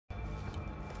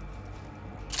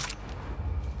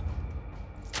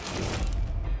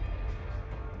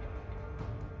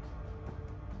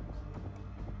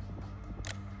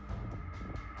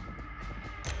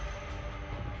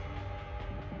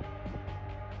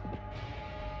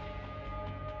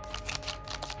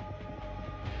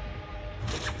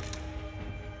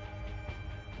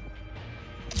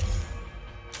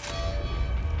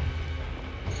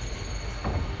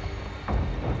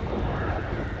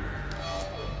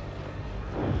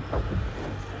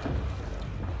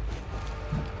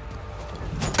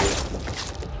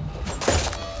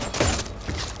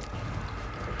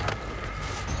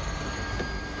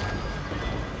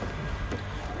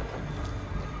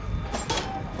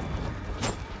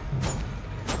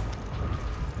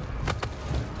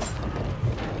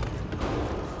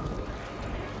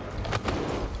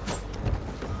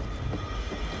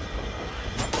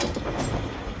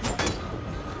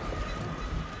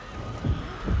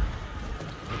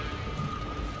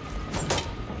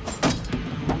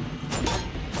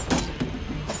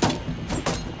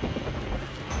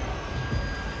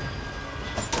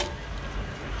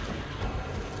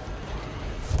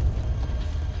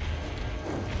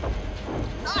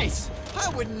Nice! I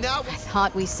would not... I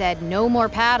thought we said no more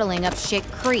paddling up Shit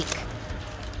Creek.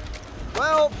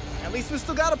 Well, at least we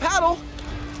still got a paddle.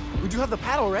 We do have the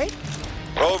paddle, right?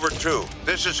 Rover 2,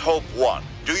 this is Hope 1.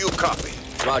 Do you copy?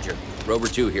 Roger. Rover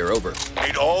 2 here, over.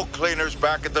 Need all cleaners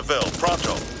back at the Ville.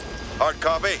 Pronto. Hard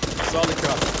copy? Solid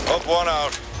copy. Hope 1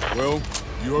 out. Well,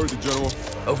 you heard the General.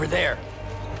 Over there.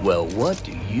 Well, what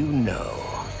do you know?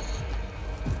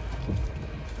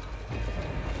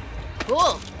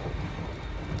 Cool.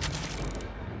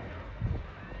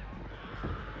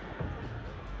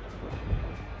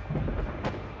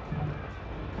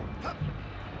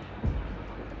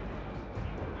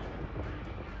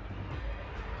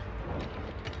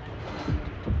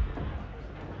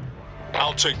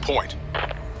 I'll take point.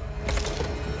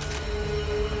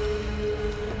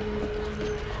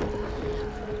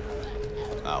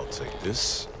 I'll take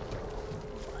this.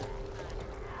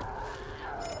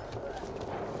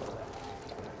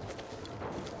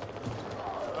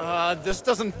 This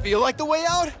doesn't feel like the way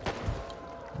out?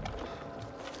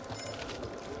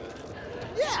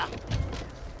 Yeah.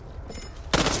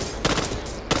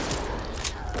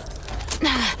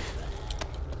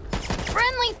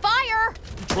 Friendly fire!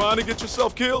 You trying to get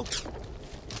yourself killed?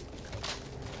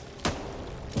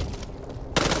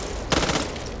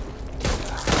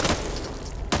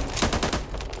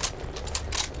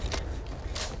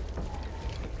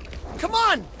 Come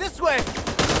on, this way!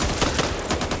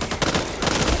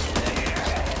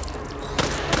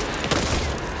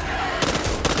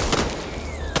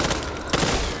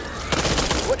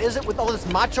 What is it with all this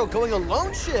macho going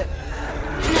alone shit?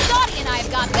 Dottie and I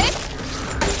have got this.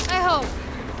 I hope.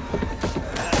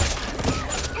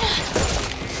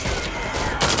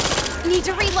 Need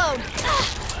to reload.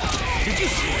 Did you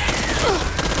see that?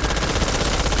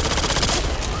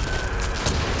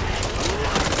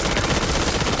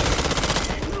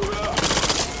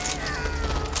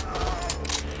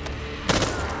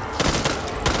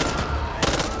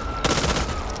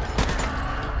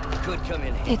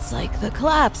 It's like the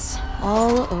collapse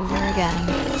all over again.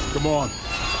 Come on.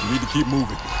 You need to keep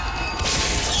moving.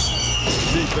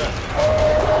 Need that.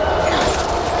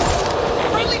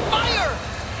 Friendly fire!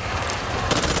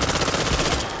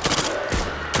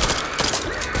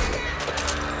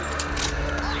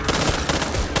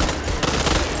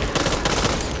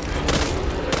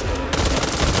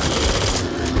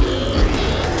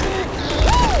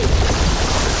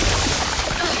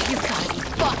 You gotta be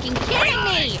fucking kidding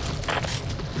me!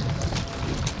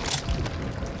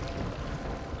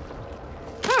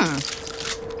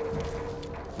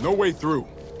 No way through.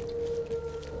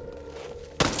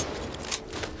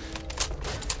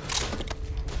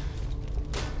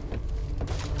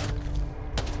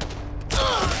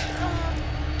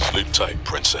 Sleep tight,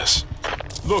 princess.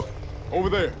 Look, over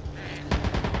there.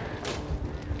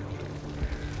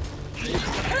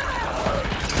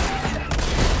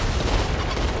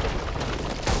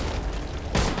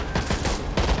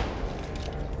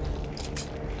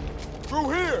 Through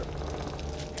here!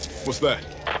 What's that?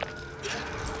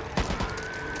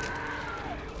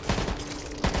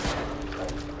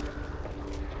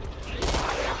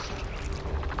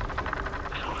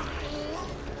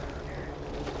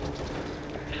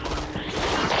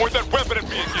 Point that weapon at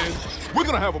me again. We're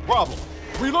gonna have a problem.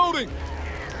 Reloading!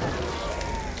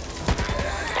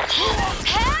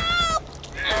 Help!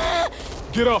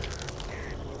 Get up!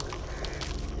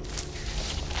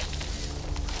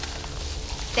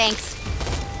 Thanks. Is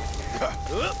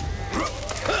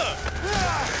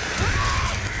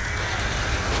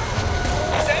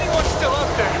anyone still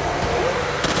out there?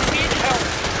 We need help.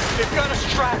 They've got us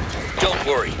trapped. Don't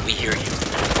worry, we hear you.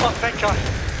 Oh, thank God.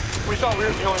 We thought we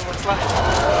were the only ones left.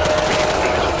 We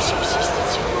need help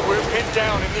subsistence. We're pinned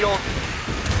down in the old...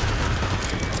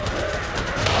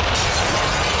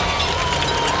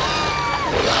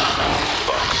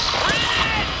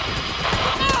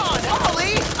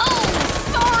 Oh,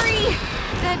 sorry!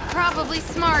 Said probably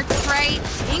smarts, right?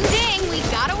 Ding ding, we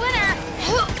got a winner!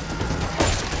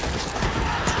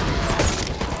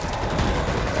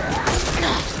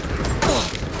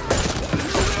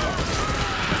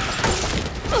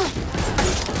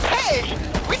 Hey!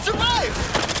 We survived!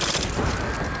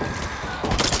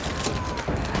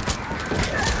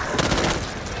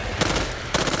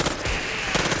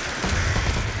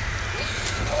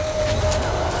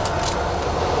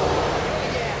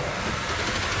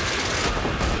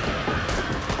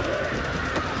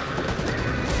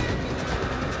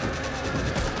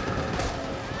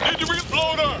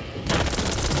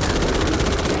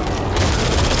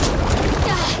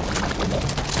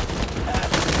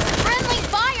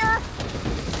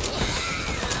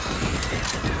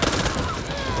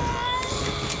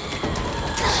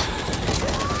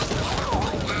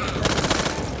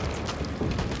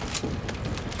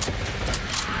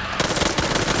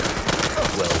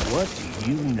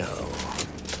 you know?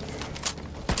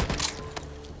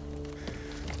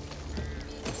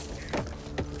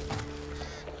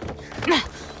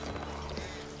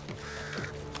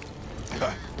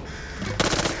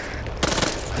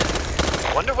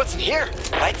 Wonder what's in here.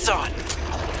 Lights on.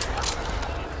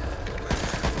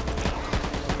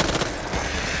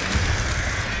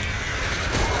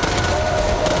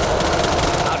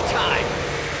 About time.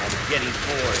 I'm getting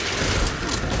bored.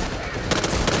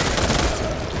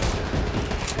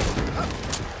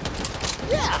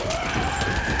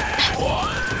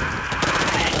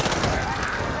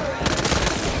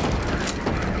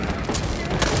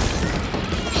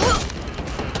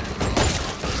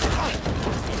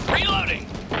 Reloading.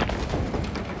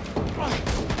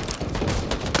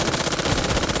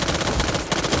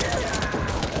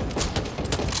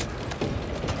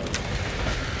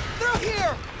 They're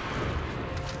here!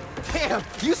 Damn,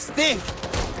 you stink!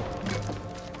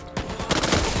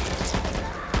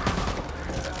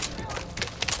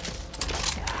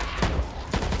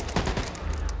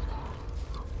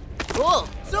 Cool,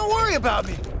 don't worry about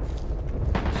me!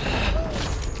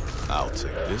 I'll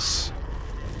take this.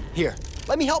 Here,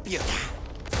 let me help you.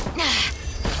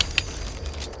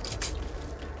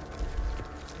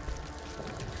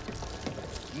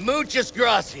 Muchas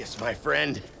gracias, my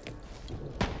friend.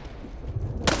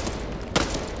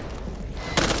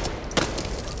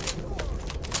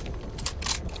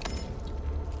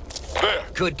 There.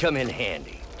 Could come in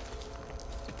handy.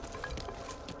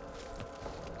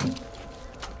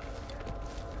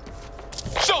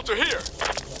 Shelter here.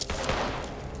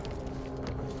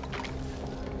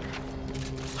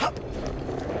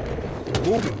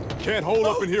 Moving. Can't hold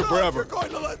up in here forever. We're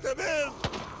going to let them in!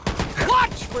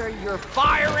 Watch where you're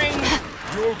firing!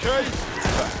 You okay?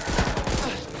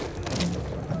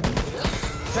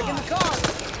 Checking the car!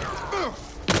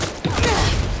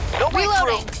 No way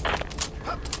Reloading.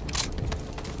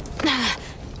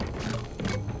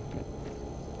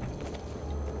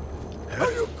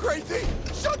 Are you crazy?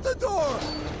 Shut the door!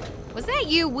 Was that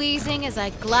you wheezing as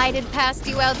I glided past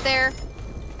you out there?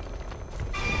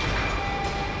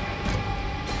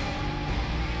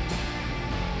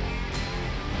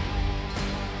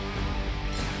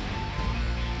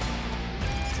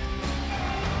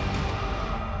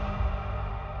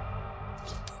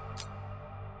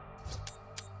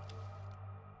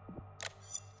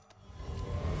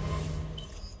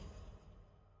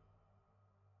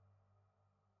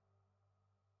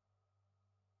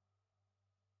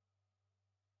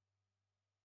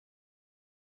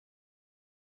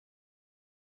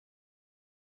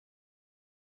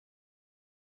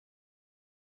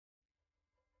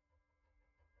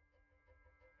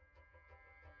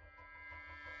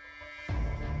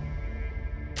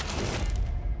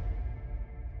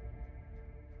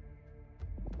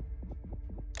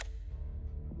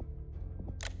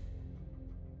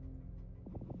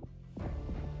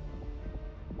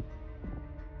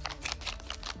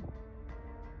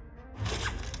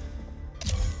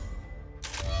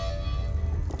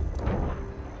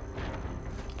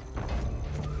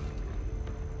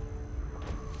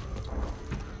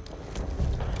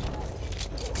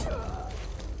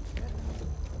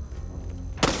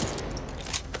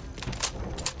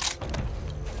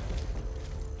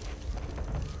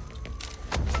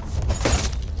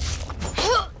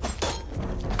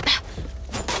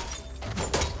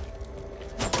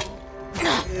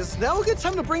 Is now a good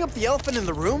time to bring up the elephant in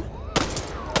the room?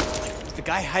 The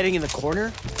guy hiding in the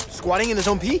corner? Squatting in his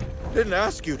own pee? Didn't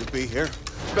ask you to be here.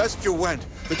 Best you went.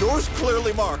 The door's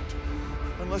clearly marked.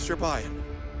 Unless you're buying.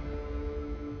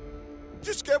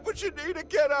 Just get what you need and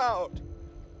get out.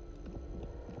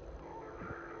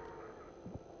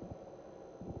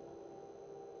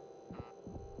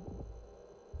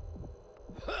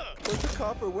 Put the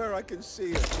copper where I can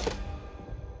see it.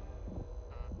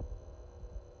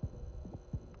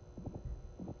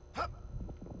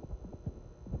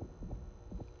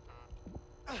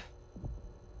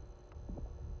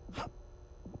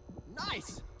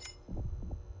 Nice!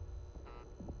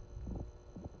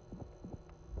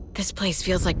 This place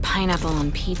feels like pineapple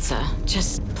on pizza.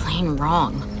 Just plain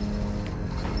wrong.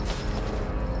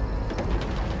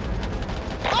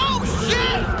 Oh,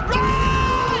 shit!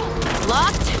 Run!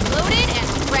 Locked, loaded,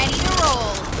 and ready to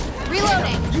roll.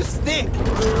 Reloading. You stink!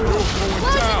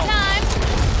 Closing time.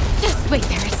 Just wait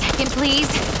there a second, please.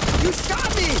 You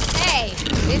shot me! Hey,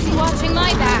 busy watching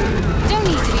my back. Don't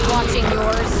need to be watching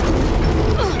yours.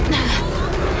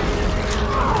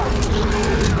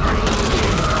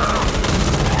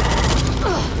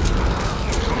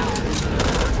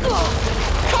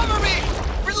 Cover me!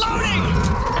 Reloading!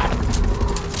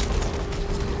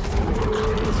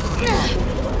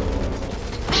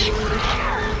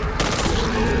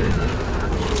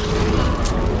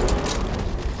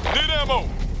 ammo!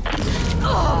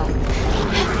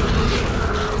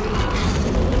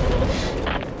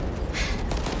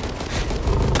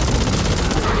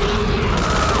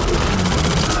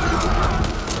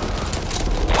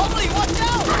 Holly, watch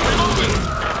out!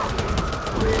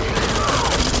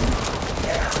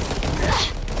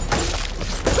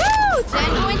 Woo! 10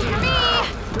 points for me!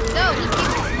 So, he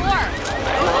keeps the score.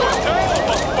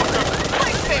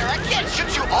 Right there, I can't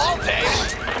shoot you all day!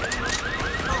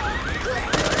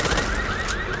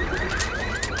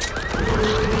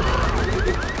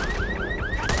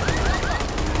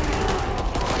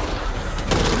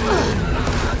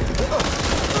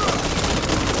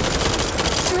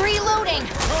 Reloading!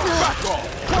 Back off!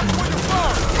 Watch where you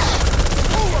fire!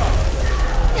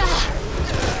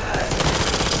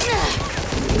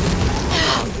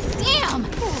 Damn!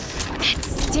 That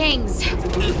stings.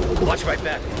 Watch my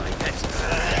back, Mike. That's...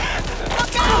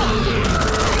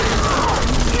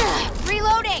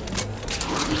 Reloading!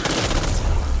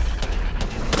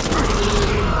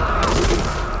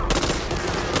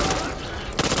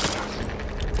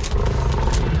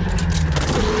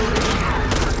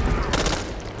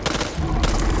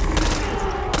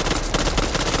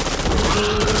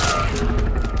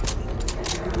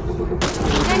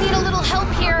 I need a little help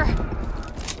here.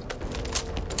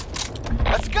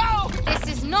 Let's go! This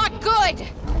is not good.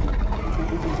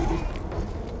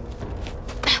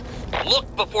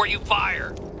 Look before you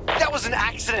fire! That was an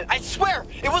accident, I swear!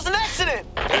 It was an accident!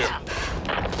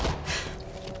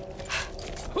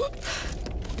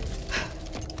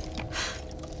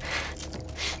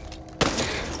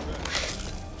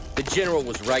 The General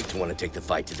was right to want to take the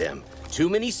fight to them. Too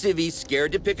many civvies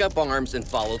scared to pick up arms and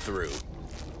follow through.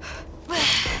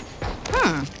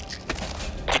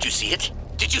 Did you see it?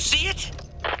 Did you see it?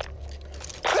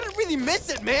 Couldn't really miss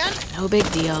it, man! No big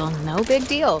deal. No big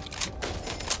deal.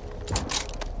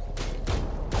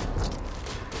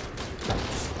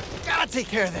 Gotta take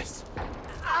care of this.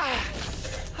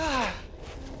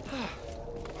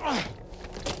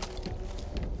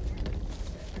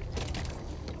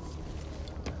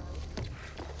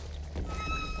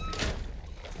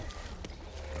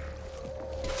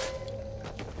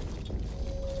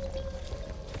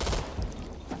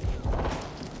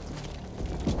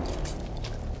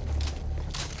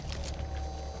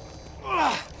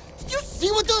 Did you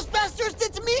see what those bastards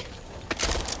did to me?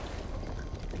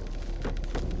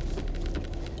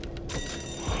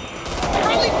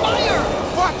 Friendly fire!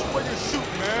 Watch where you shoot,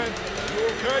 man! You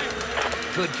okay?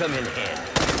 Could come in handy.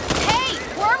 Hey,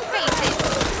 worm faces!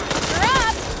 You're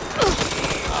up!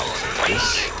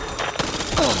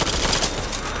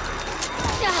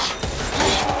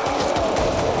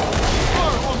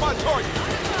 Fire on my target!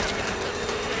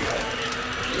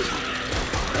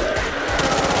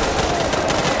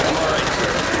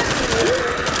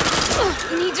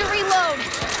 Need to reload.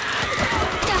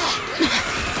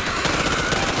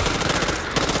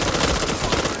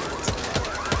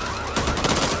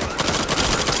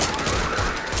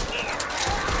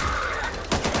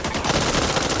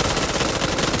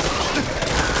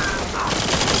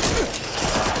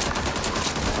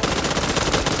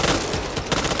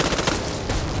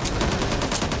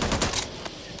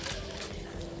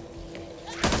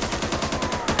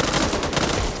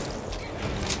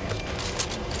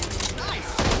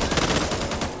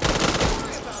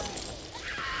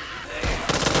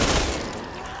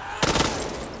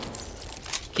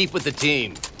 Keep with the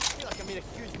team. I feel like I made a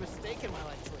huge mistake in my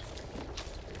life choice.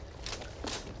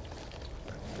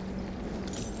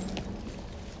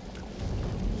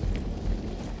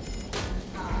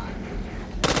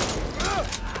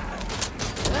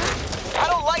 I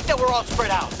don't like that we're all spread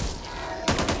out.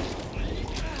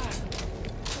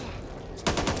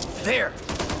 There!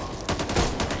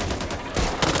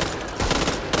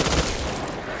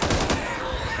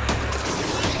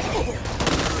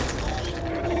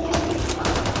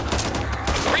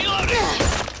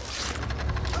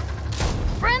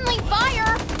 Friendly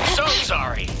fire! So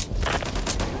sorry.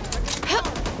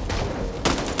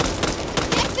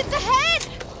 Exits ahead!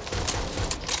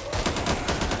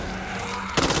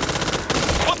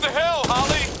 What the hell,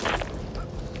 Holly?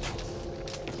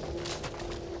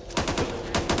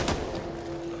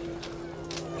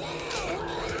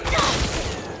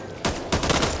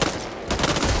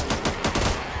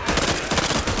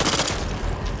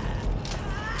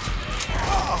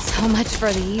 So much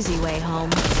for the easy way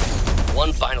home.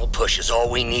 One final push is all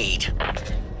we need.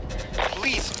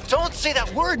 Please, don't say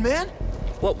that word, man.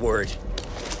 What word?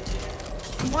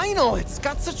 Final, it's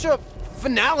got such a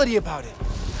finality about it.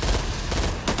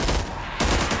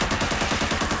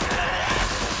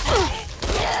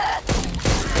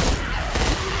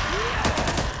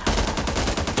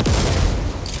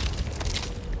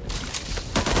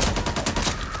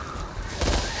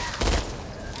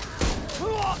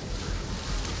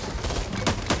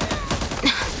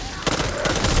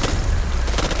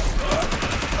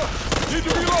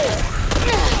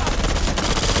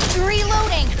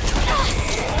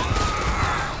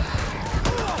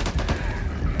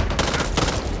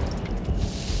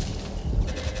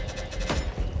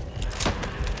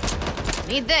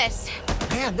 Need this.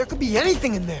 Man, there could be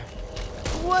anything in there.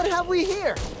 What have we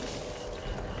here?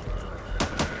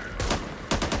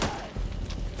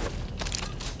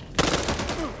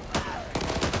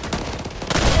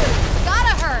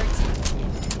 Gotta hurt.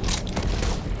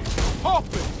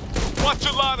 Hoffman, watch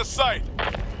your line of sight.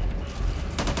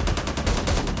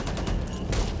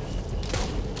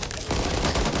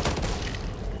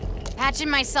 Patching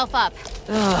myself up.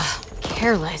 Ugh,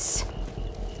 careless.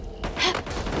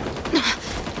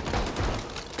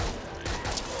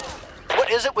 What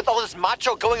is it with all this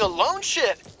macho going alone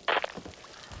shit?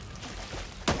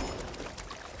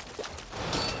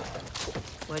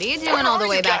 What are you doing all the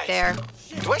way back there?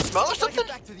 Do I smell or something?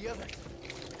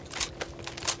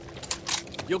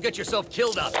 You'll get yourself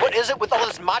killed out there. What is it with all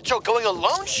this macho going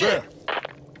alone shit? There.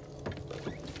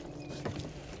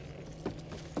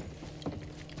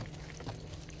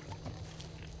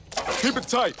 Keep it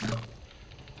tight.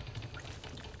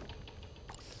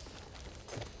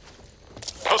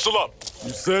 Hustle up. You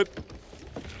set?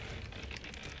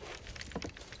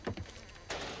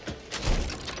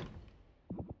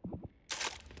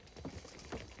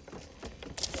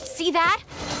 See that?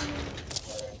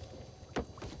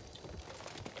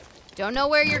 Don't know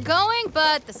where you're going,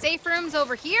 but the safe room's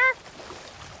over here.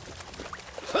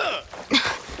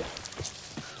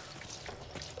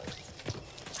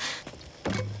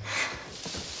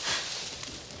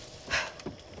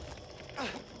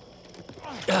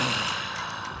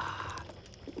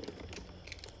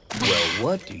 Well,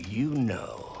 what do you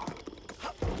know?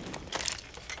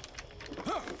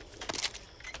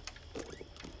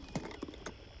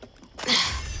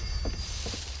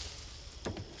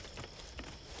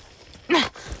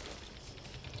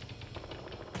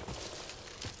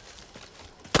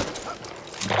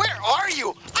 Where are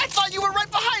you? I thought you were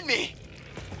right behind me!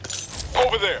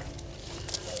 Over there.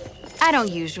 I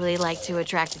don't usually like to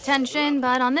attract attention,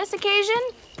 but on this occasion,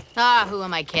 who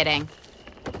am I kidding?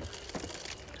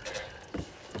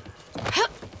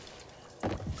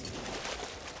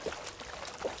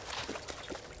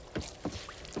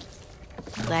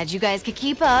 Glad you guys could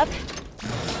keep up.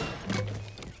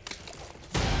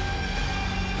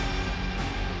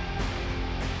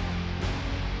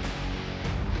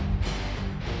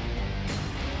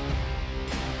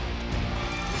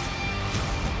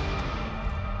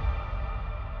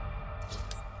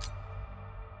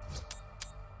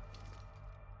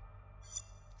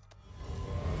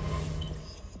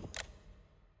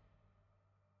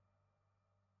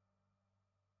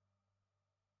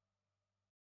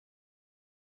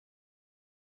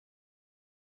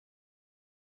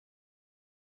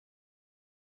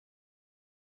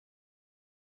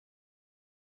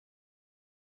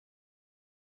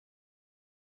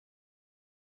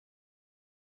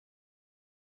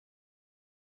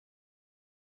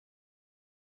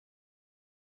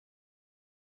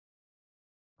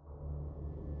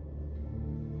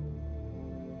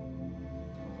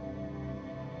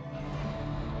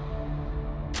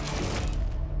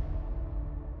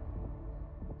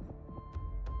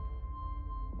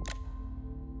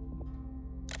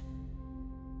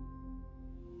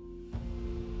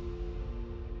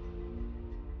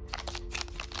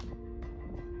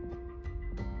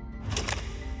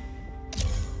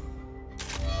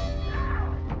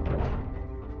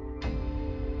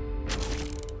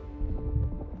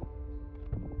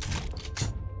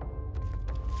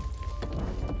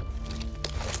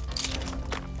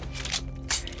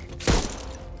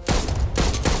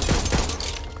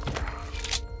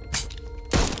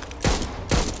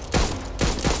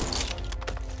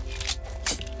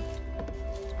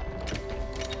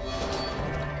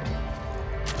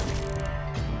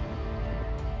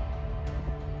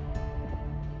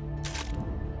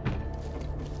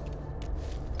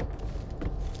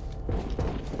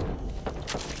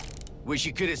 Wish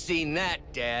you could have seen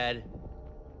that, Dad.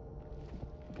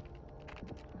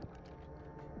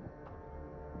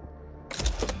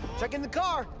 Check in the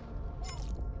car.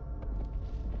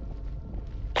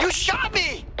 You shot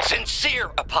me!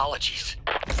 Sincere apologies.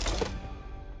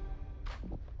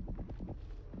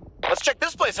 Let's check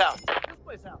this place out.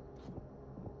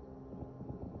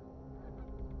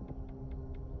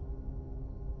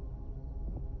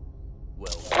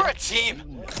 Well, We're a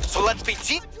team, so let's be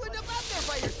team. You end up out there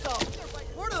by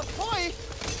yourself. More to the point.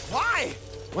 Why?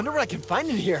 Wonder what I can find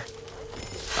in here.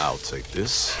 I'll take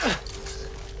this.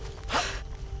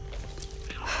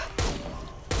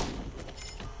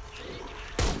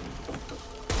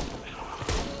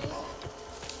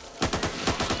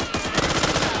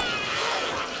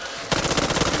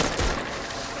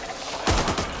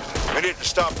 We need to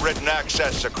stop Britain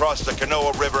access across the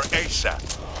Kanawha River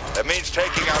ASAP. That means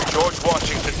taking out George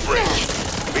Washington Bridge.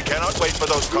 We cannot wait for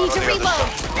those Need caught to on the other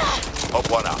reload. side. Hope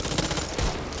one out.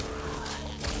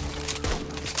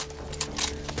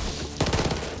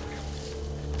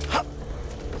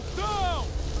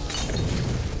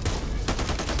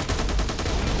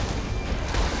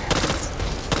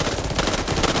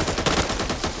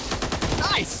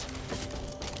 Nice!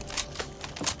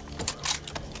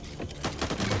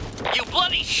 You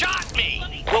bloody shot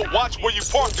me! Well, watch where you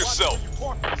park yourself.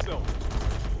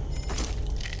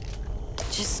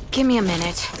 Just give me a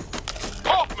minute.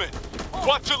 Hoffman,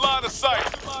 watch your line of sight.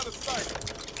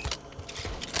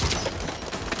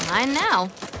 Mine now.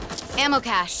 Ammo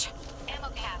cache.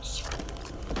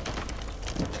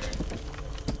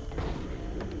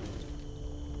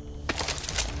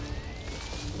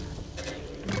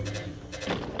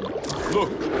 Look,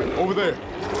 over there.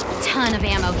 Ton of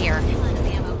ammo here.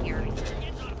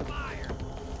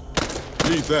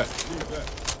 Need that.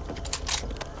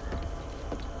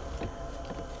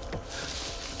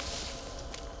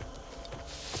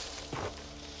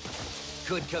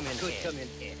 Could come in.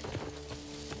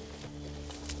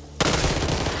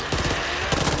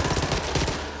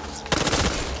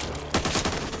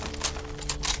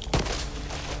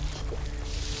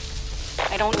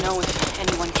 I don't know if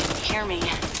anyone can hear me,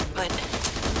 but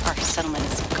our settlement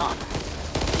is gone.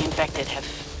 The infected have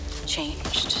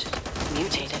changed,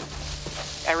 mutated.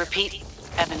 I repeat,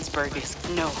 Evansburg is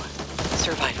no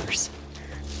survivors.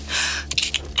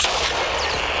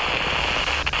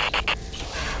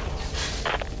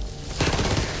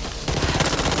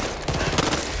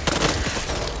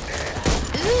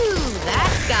 Ooh,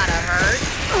 that's gotta hurt.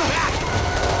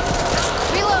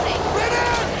 Reloading.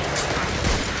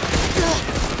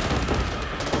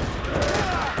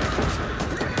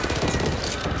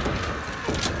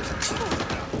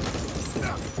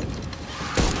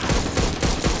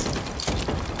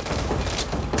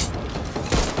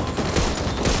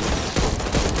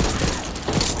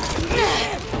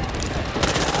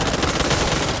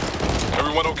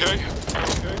 Everyone okay?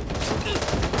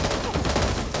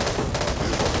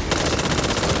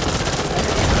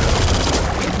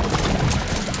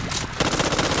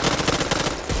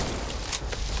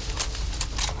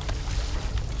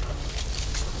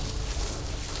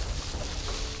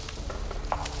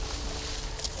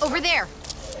 Over there.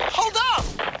 Hold up!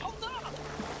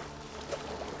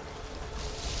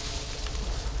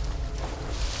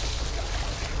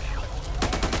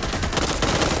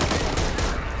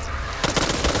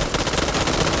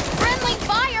 Friendly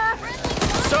fire!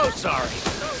 So sorry.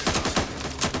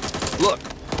 Look,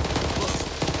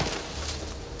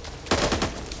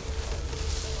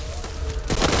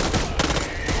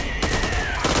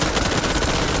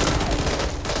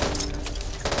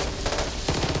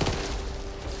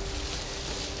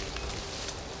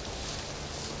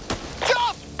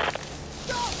 Jump!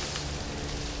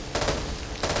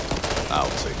 I'll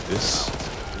take this.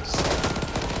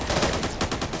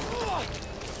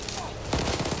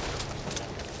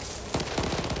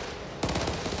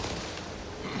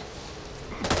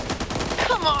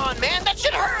 Come on, man, that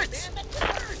shit hurts!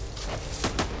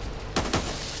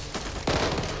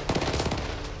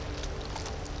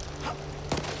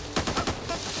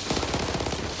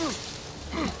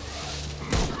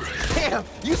 Damn,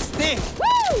 you stink!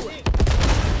 Woo!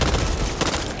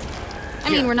 I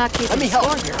mean, we're not keeping Let me help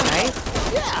score you. here, right?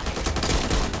 Yeah!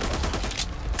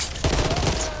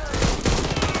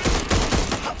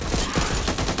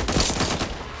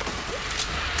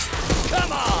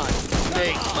 come on!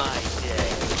 Make my day.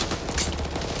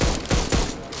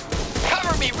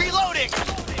 Cover me, reloading!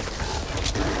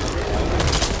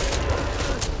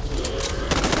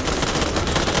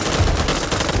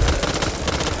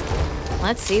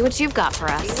 Let's see what you've got for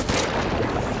us.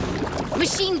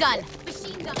 Machine gun!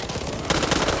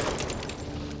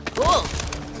 Cool.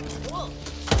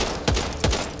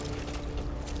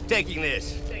 Taking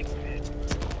this.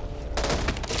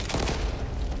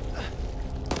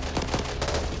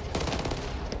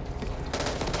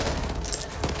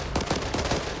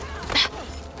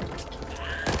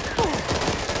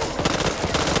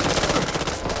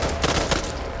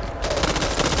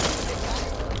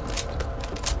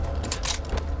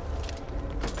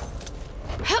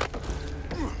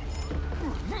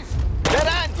 Dead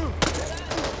end!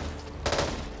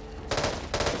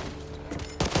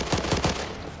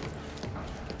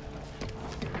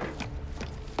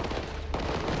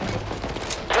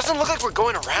 Doesn't look like we're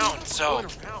going around, so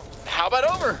how about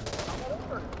over?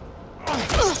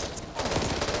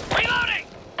 Reloading!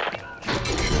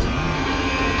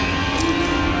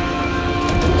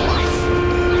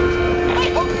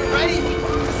 I hope you're ready!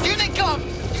 Here they come!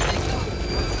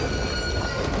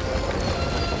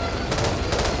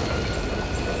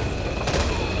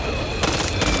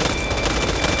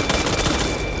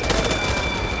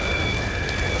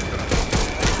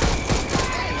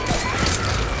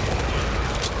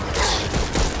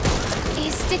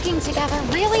 together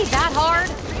really that hard?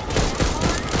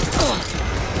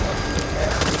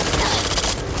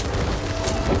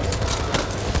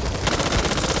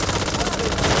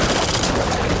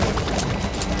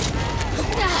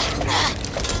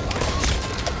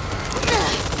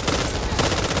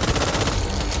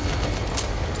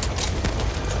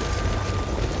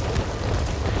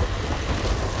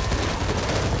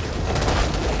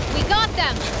 We got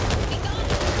them!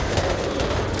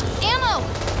 Ammo!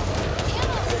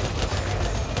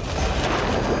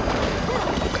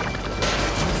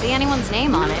 Don't see anyone's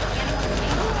name on it.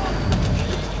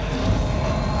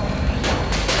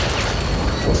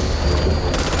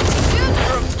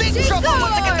 You're in big trouble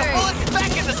once I get the bullets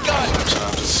back in this gun!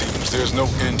 Sometimes it seems there's no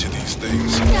end to these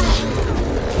things.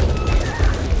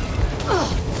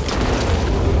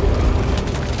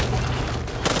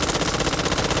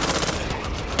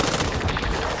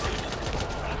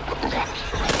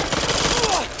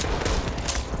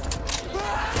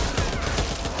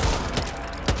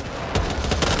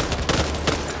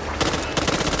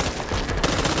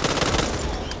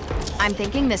 I'm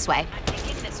thinking this way.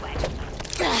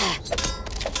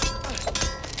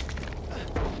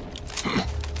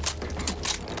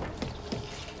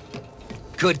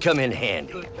 Could come in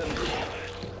handy.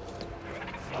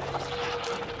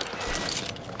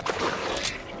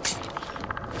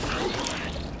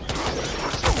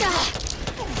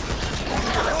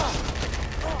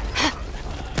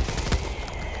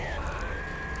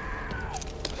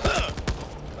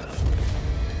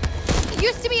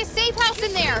 Used to be a safe house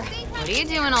in there. What are you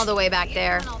doing all the way back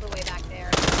there? Come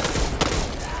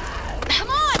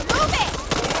on, move it!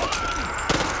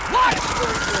 What?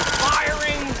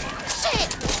 Firing!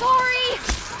 Shit! Sorry!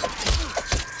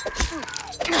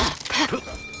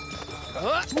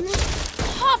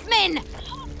 Hoffman!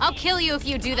 I'll kill you if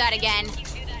you do that again.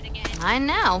 I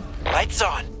know. Lights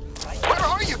on. Where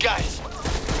are you guys?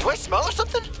 Do I smell or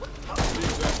something?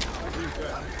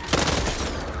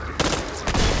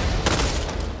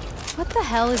 What the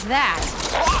hell is that?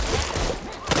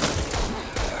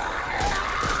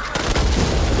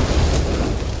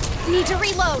 Need to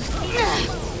reload.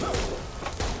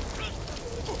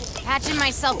 Patching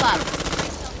myself up.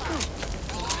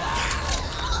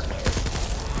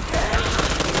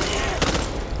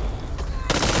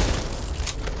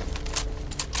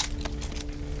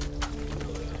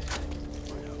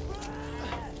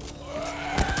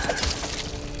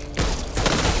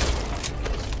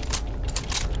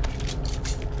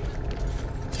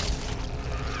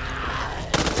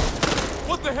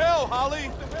 What the hell, Holly?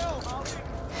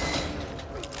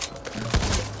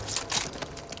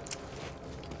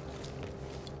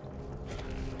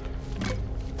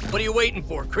 What are you waiting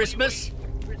for, Christmas?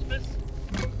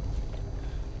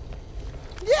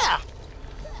 Yeah!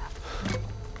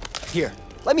 Here,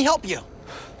 let me help you.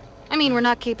 I mean, we're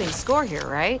not keeping score here,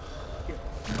 right?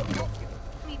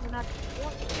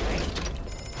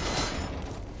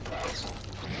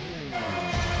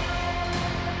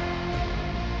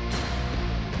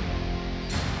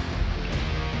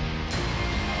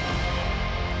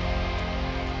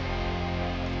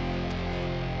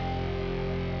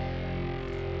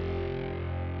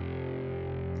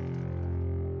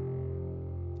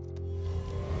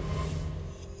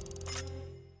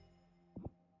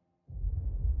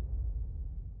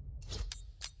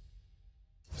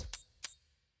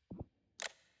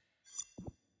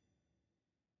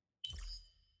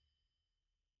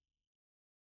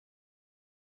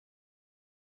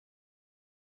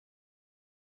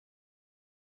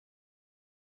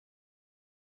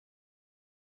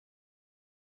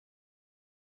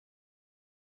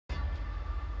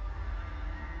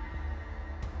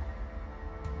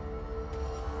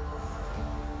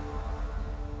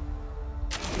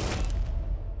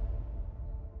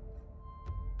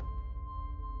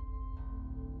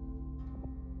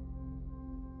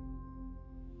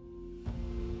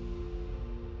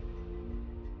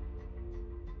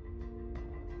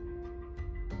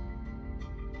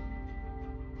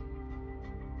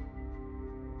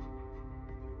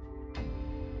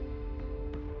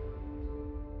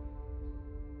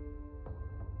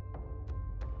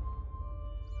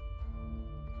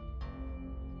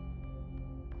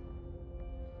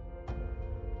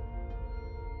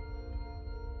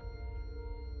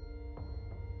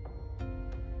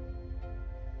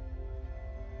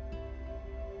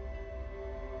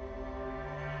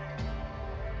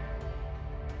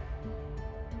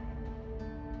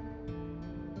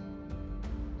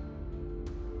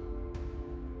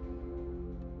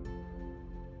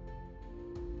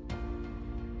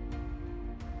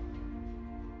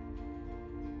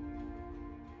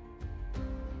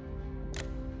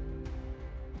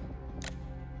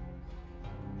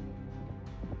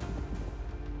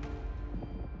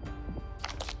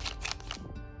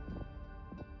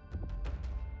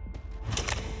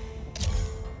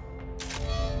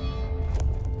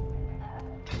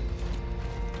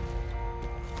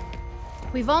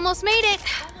 We've almost made it.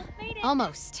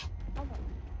 Almost.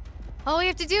 All we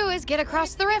have to do is get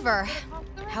across the river.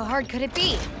 How hard could it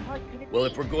be? Well,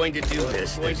 if we're going to do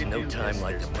this, there's no time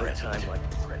like the present.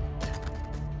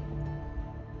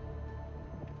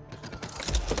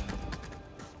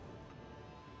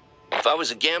 If I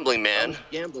was a gambling man,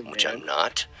 which I'm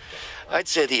not, I'd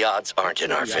say the odds aren't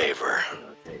in our favor.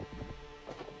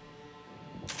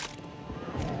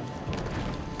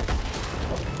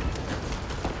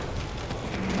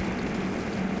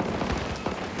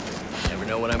 Never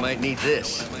know when I might need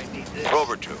this.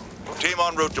 Rover 2, team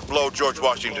en route to blow George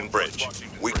Washington Bridge.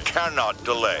 We cannot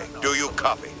delay. Do you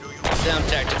copy? Sound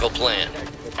tactical plan.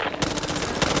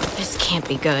 This can't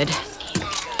be good.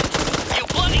 You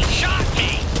bloody shot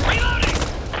me! Reloading!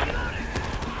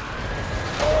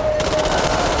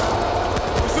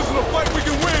 This isn't a fight we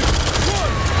can win!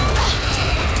 Run!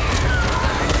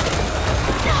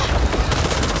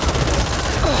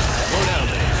 Slow down,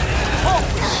 man. Oh!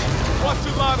 Watch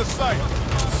your line of sight!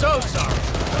 So sorry.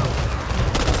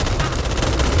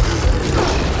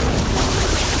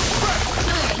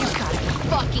 You gotta be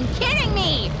fucking kidding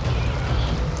me!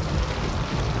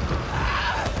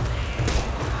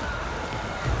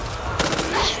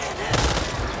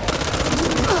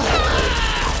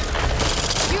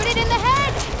 Shoot it in the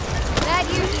head! That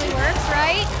usually works,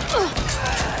 right?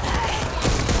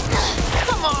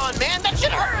 Come on, man, that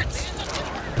shit hurts!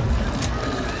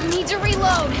 Need to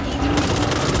reload.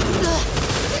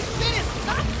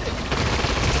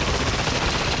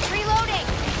 Reloading.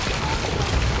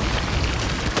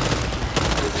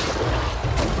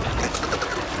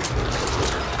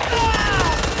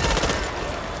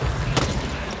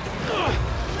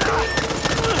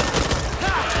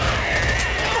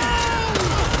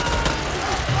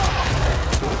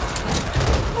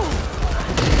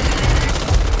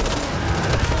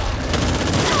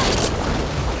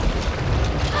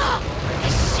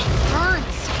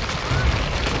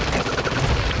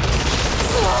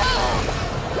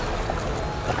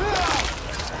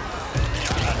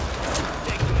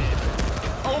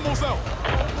 Almost out!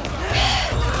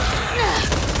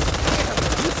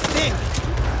 You stink!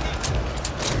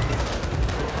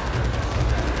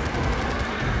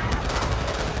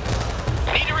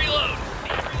 Need to reload.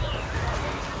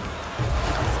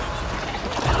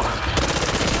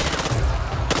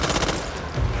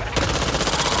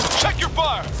 Check your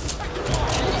fire!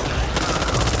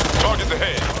 Target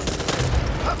ahead.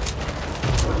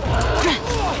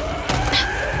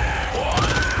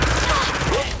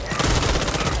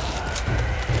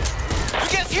 You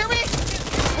guys hear me?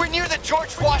 We're near the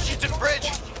George Washington Bridge.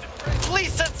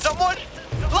 Please send someone.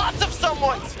 Lots of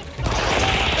someones.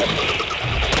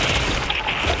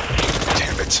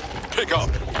 Damn it! Pick up!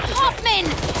 Hoffman!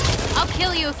 I'll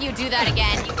kill you if you do that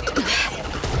again.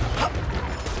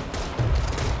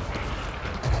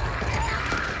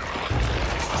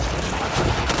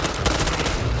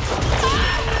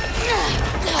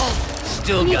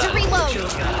 Still Need got to it. reload.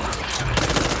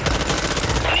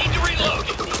 Need to reload.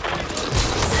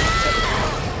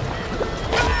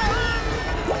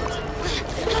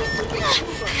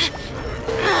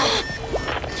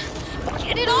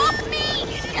 Get it off me!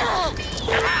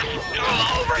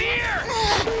 Over here!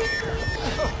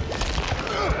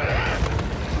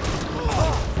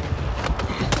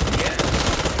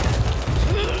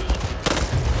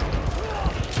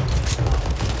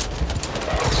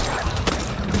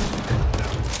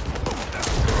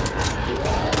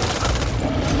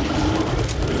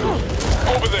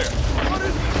 Over there!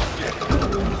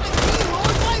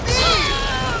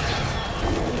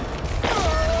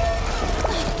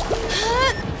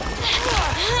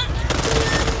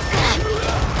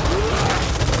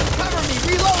 Cover me,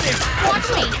 reloading. Watch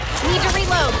me! Need to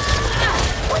reload.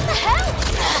 What the hell?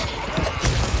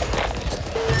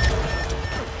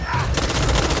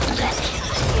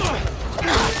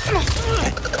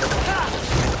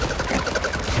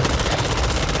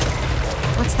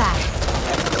 What's that?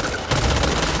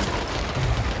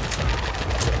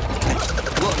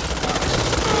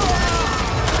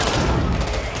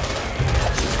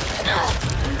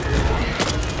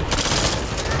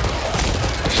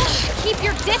 Keep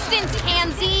your distance,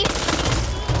 Pansy!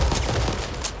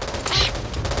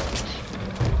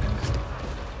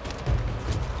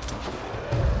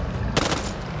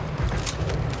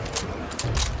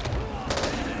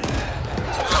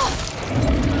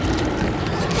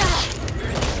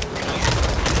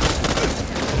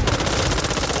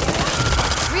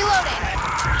 Reloading!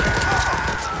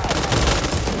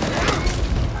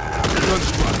 Gun's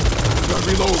dry. Gotta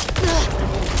reload.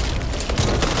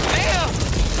 Damn!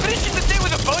 Finishing the day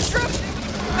with a boat trip?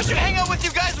 I should hang out with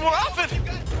you guys more often.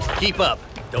 Keep up.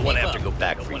 Don't want to have to go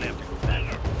back for you.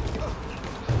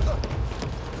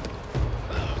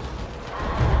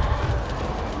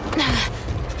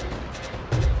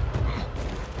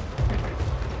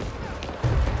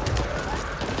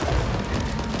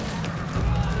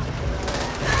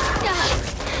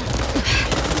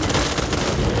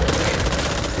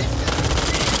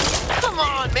 Come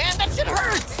on, man, that shit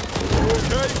hurts!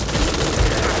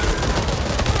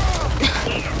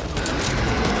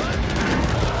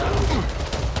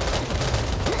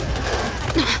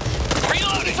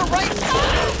 Reloading! It's a right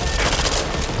side!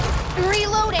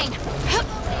 Reloading!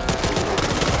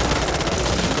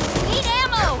 Need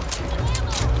ammo!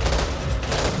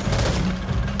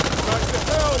 Back to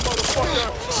hell, motherfucker!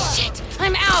 Shit!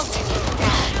 I'm out!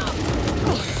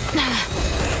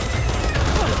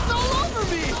 It's all over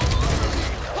me!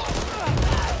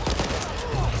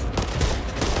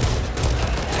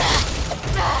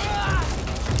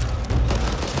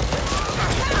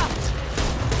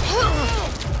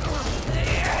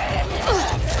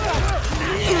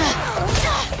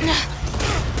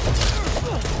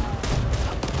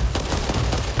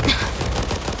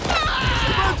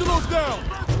 Angelo's down!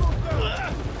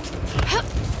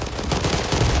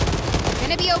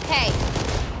 Gonna be okay.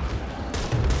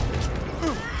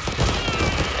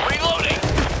 Reloading!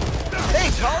 Hey,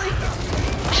 Charlie!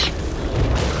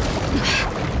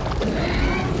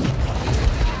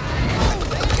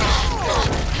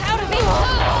 Out of it!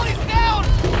 He's down!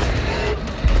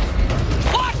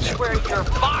 Watch where you're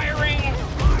firing!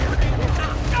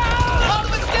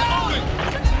 Holloman's down!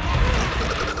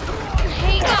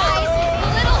 Hey guys, a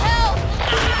little help!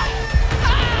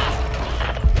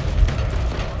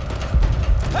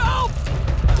 Help!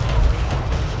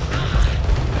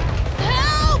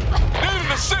 Help! Need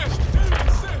an assist!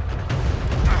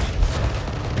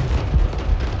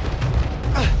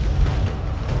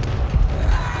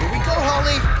 Here we go,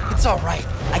 Holly. It's all right.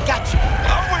 I got you.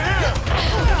 Over here!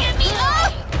 Get me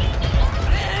up!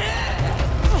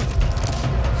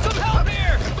 Some help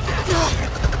here!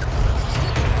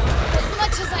 As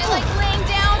much as I like laying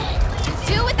down,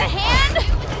 do with the hand?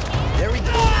 There we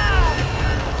go.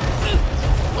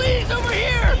 Please, over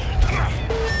here!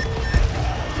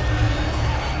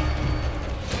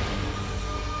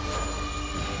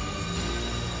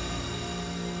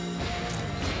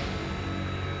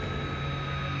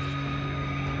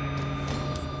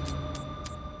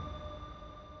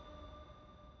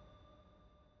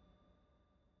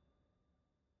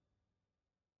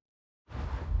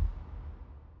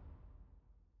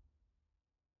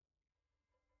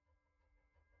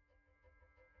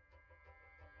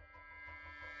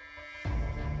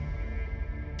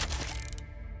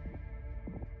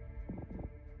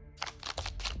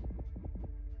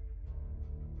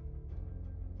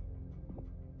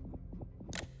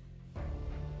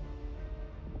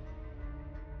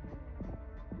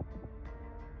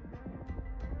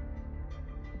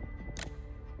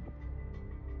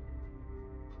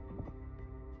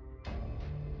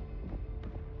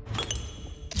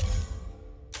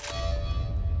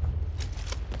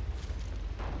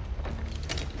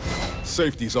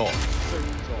 Safety's off.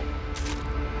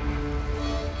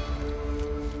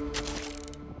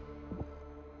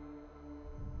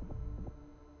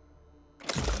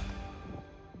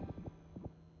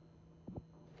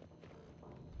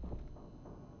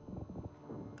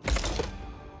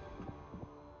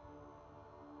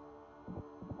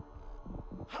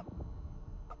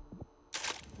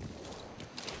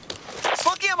 It's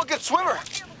lucky I'm a good swimmer.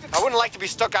 I wouldn't like to be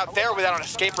stuck out there without an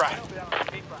escape route.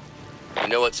 You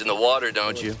know what's in the water,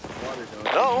 don't you?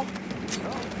 No.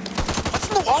 What's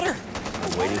in the water?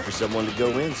 I'm waiting for someone to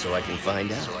go in so I can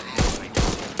find out.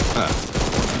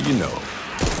 You know.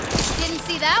 Didn't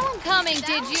see that one coming,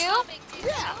 did you?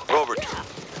 Rover 2,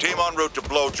 team en route to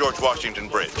blow George Washington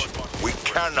Bridge. We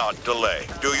cannot delay.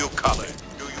 Do you copy?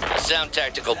 Sound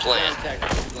tactical plan.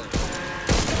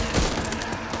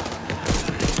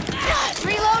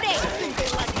 Reloading!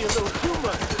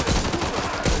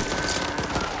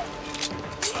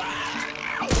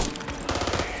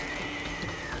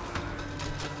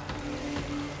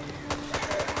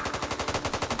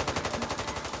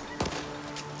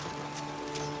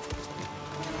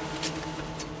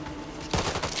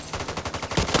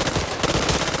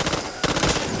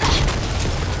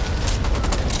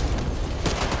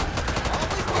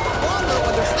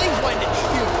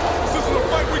 This isn't a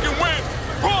fight we can win!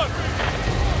 Run!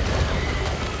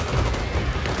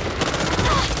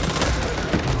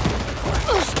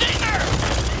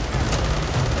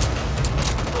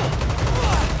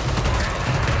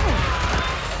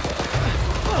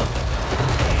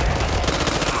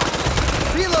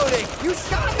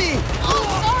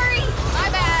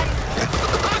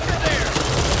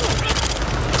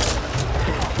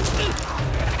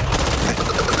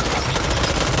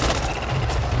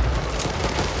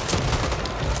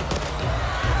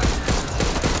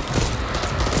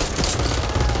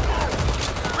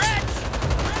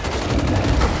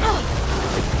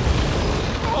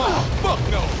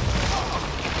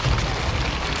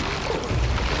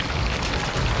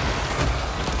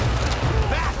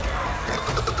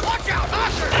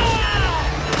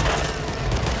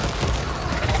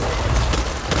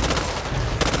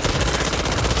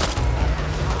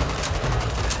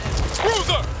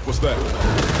 What's that?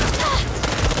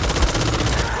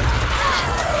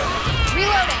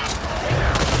 Reloading.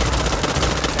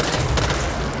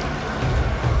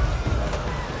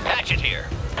 Hatchet here.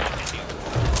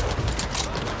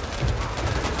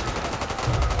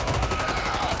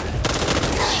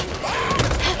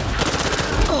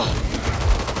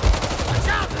 Watch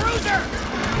out, Bruiser!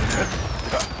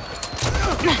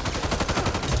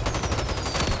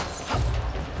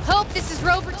 Hope this is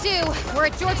Rover 2. We're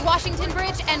at George Washington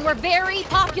Bridge, and we're very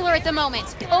popular at the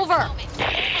moment. Over.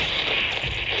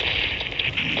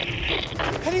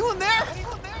 Anyone there?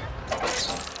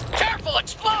 Careful,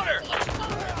 exploder!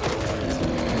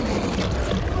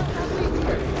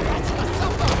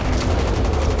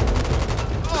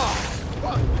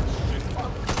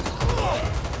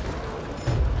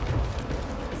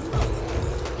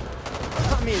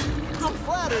 I mean, I'm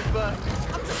flattered, but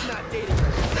I'm just not dating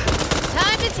her.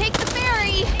 Time to take the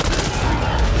ferry.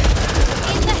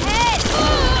 In the head.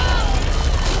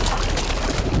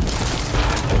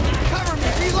 Cover me,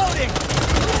 reloading!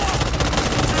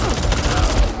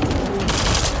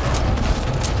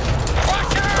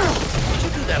 Watch her! Did you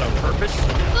do that on purpose?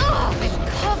 Ugh, I'm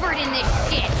covered in this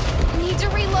shit. Need to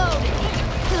reload.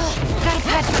 Ugh, gotta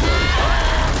patch.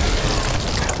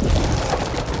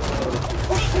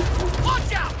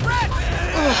 Watch out, Brett!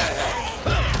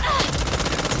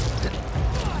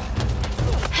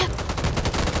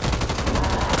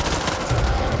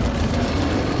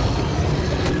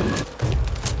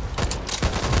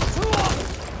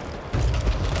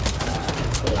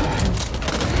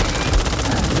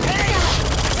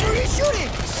 Who are you shooting?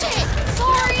 Shit,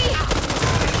 sorry.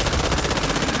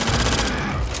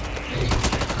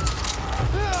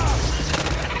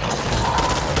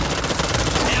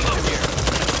 Ammo here.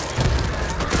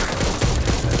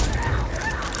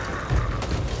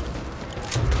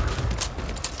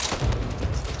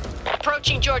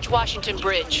 Approaching George Washington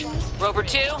Bridge. Rover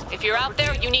 2, if you're out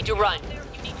there, you need to run.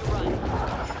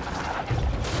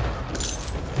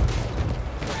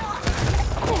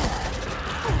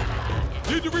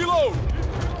 Need to reload!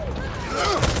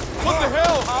 What the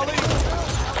hell, Holly?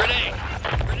 Grenade.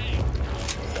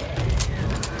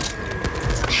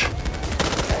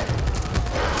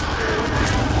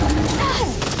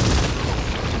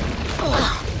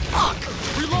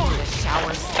 Reloading!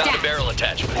 Found a barrel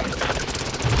attachment.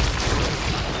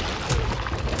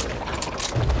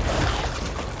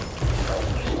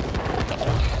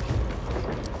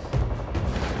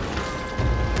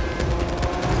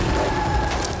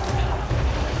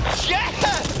 Yes!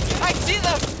 I see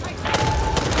them!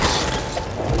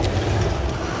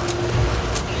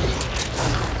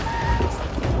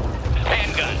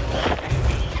 Handgun.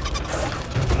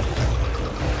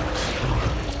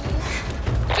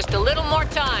 Just a little more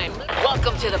time.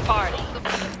 Welcome to the party.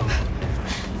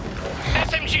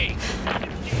 SMG.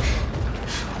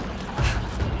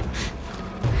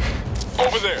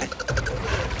 Over there!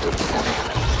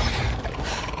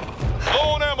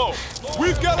 Low on ammo!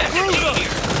 We've got a cruiser!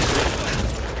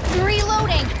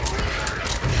 Reloading.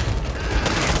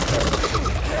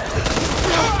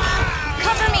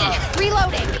 Cover me.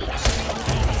 Reloading.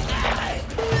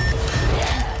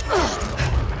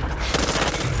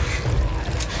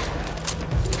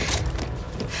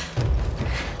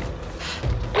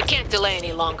 We can't delay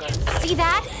any longer. See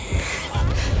that?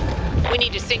 We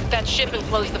need to sink that ship and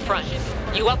close the front.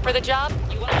 You up for the job?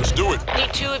 Let's do it!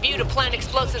 Need 2 of you to plant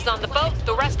explosives on the boat.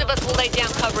 The rest of us will lay down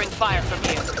covering fire from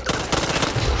here.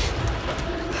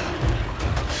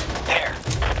 There.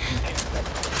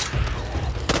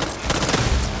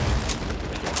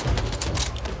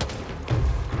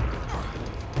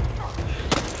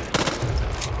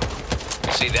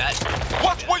 See that?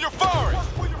 Watch where you're firing!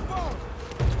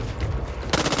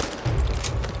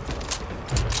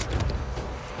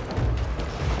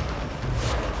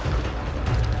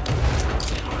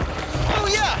 Oh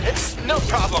yeah, it's no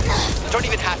problem. Don't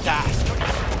even have to ask.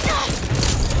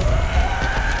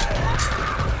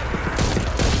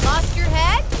 Lost your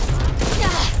head?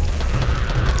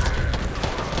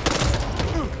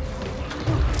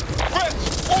 Brett,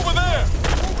 over there!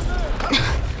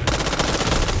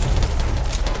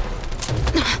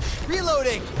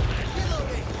 Reloading!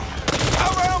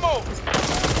 Out of ammo!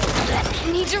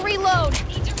 Need to reload.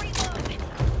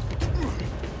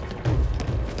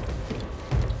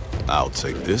 I'll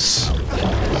take this.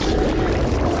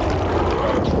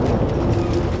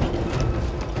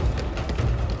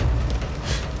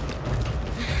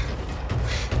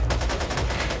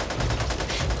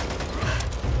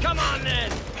 Come on,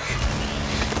 then.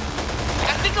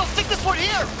 I think I'll stick this one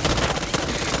here!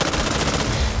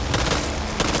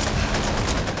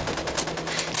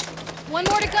 One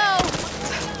more to go.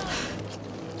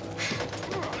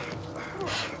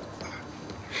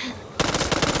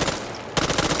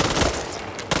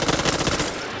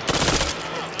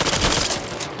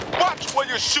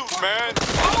 you're shooting, man.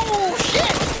 Oh, shit!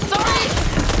 Sorry!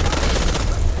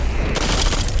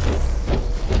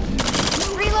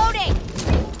 Reloading!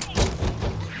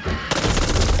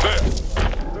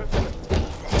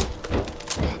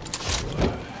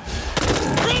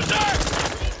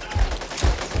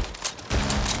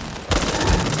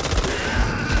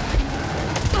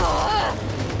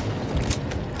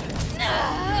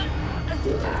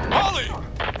 Holly!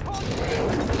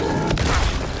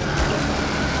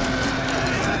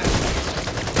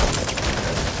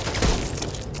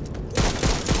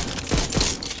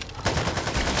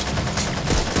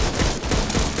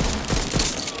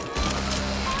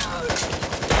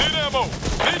 Need ammo!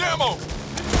 Need ammo!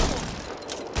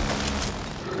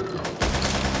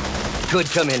 Could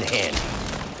come in handy.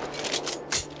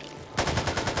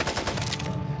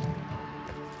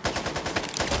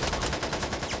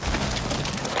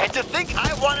 And to think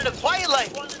I wanted a quiet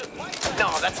life.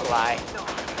 No, that's a lie.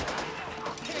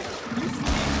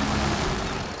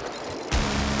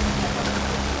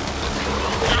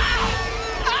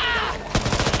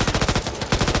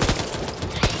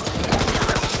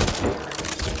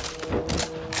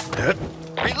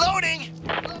 Reloading!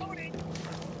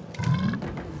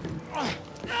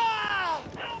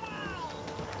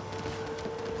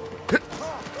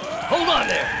 Hold on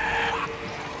there!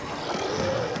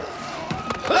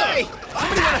 Hey!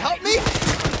 Somebody wanna help me?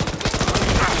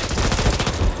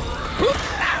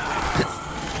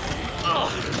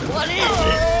 What is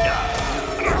it?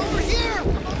 Over here!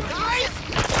 Guys!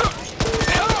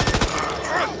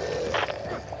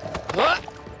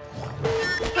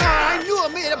 I knew I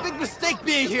made a big mistake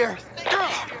being here.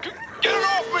 Get it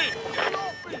off me!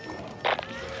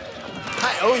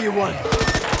 I owe you one.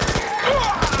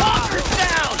 Walker's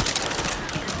down!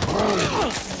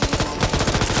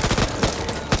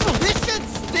 This shit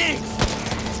stinks!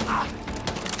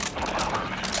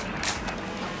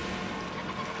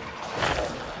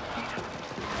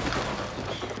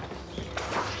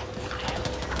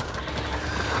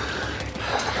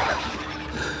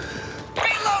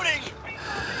 Reloading!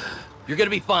 You're gonna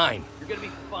be fine. You're gonna be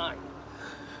fine.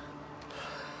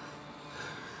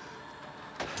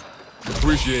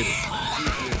 Appreciate it.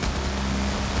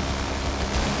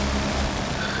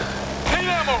 Need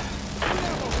ammo!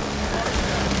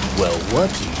 Well, what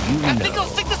do you I think I'll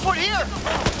know? stick this one here.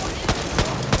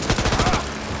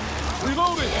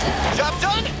 Reloading! Job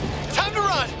done? Time to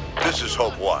run. This is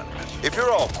Hope One. If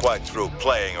you're all quite through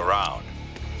playing around,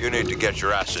 you need to get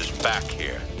your asses back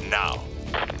here, now.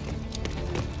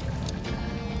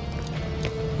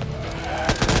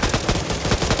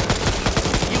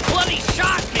 You bloody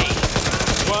shot me!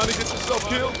 Trying to get yourself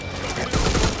killed?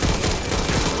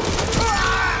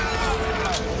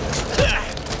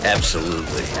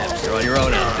 Absolutely. You're on your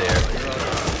own out there.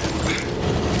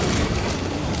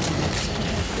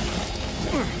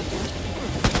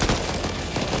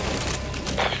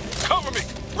 Cover me!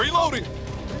 Reloading!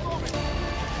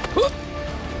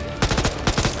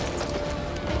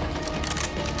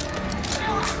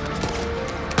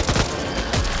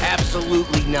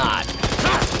 Absolutely not.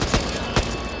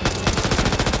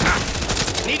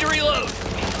 Need to reload.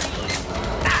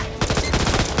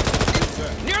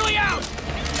 Nearly out.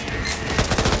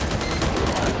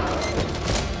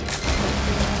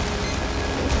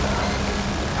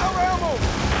 Our ammo!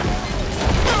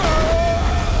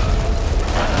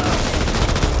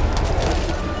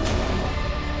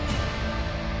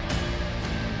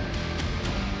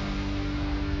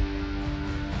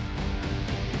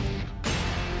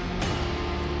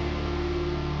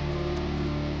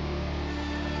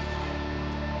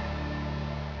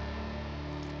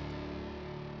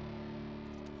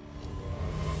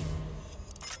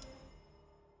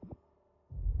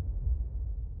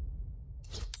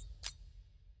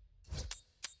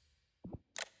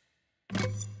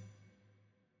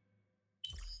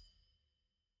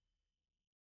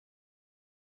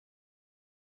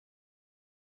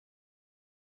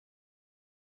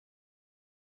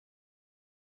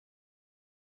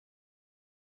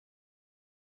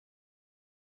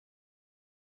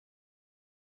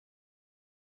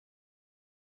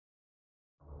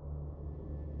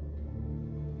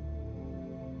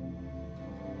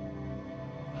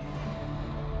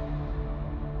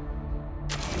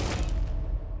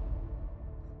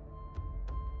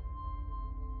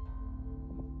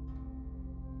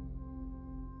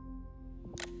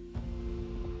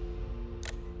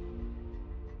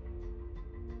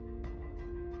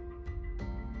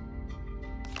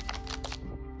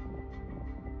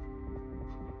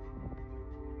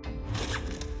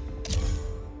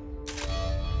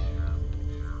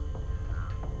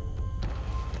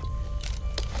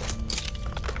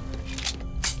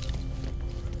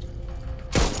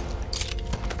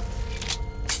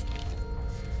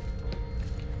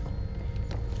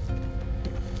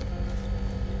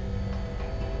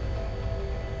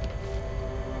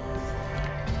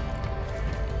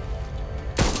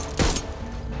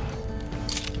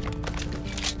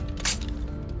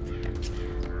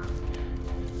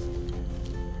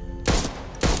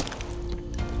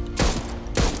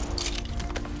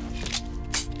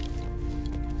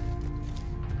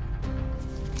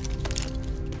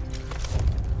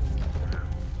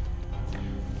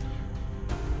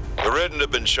 The Ridden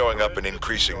have been showing up in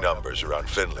increasing numbers around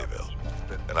Finleyville,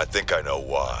 and I think I know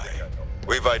why.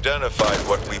 We've identified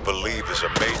what we believe is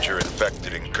a major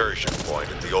infected incursion point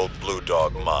at the old Blue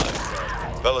Dog mine.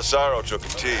 Belisaro took a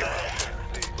team.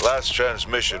 Last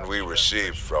transmission we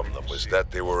received from them was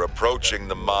that they were approaching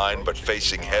the mine but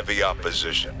facing heavy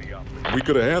opposition. We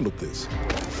could have handled this.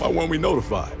 Why weren't we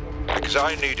notified? Because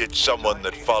I needed someone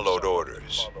that followed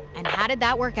orders. And how did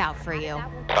that work out for you?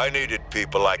 I needed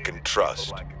people I can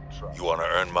trust. You want to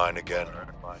earn mine again?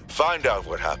 Find out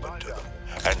what happened to them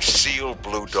and seal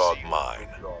Blue Dog Mine.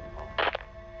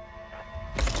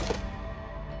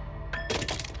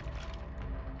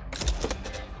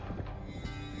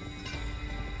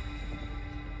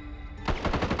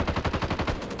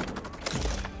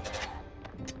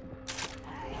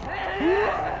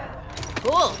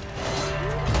 Cool.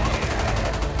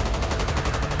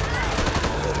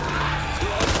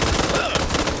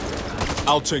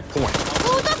 I'll take point.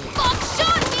 Who the fuck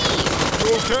shot me?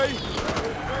 You okay?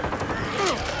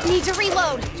 Need to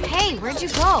reload. Hey, where'd you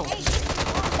go?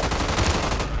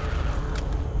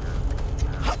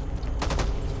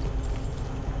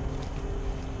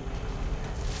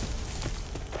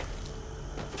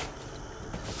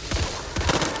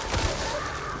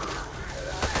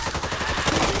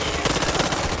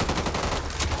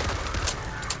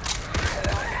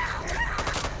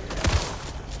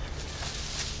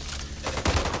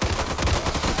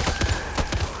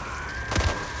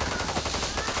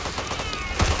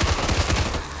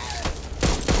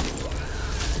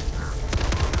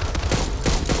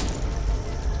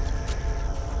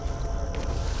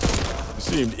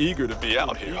 Seemed eager to be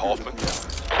out here, Hoffman.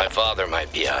 My father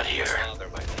might be out here.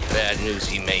 Bad news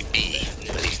he may be,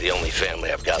 but he's the only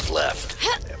family I've got left.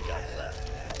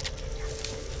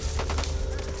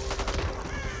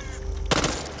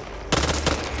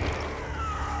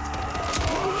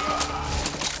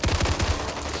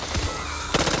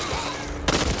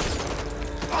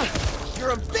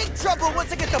 You're in big trouble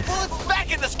once I get the bullets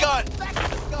back in this gun!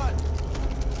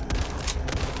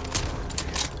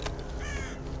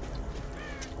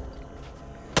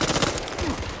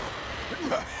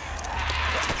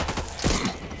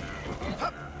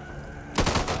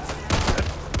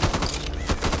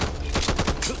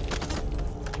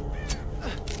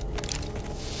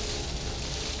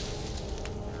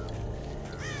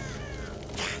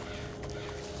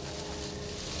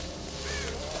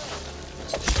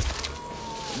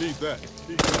 Need that.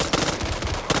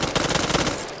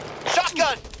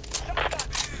 Shotgun!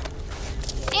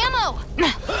 Ammo!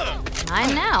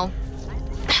 Mine now.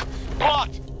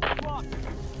 Blocked!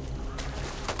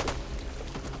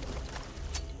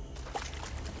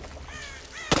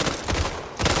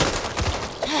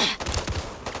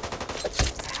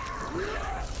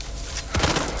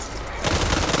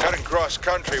 Cutting cross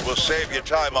country will save you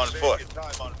time on foot.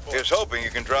 Here's hoping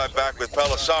you can drive back with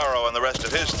Belisaro and the rest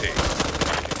of his team.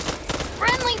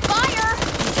 Friendly fire!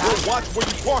 Well, watch where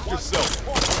you park yourself.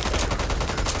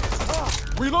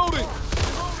 Reloading!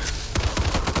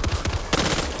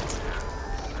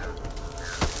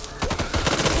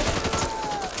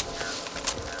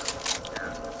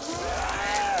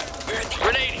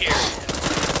 Grenade here!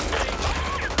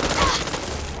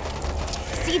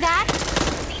 See that?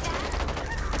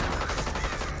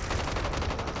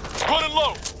 Running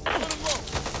low!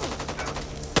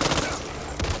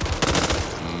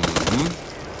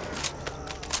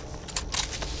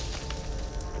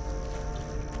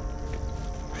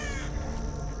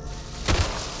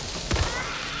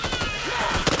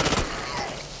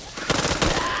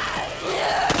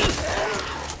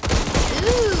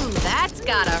 Ooh, that's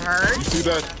gotta hurt. You see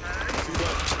that?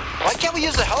 Why can't we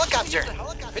use the helicopter?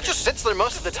 It just sits there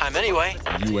most of the time anyway.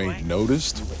 You ain't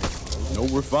noticed? No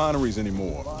refineries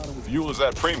anymore. Fuel is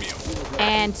at premium.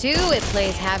 And two, it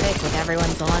plays havoc with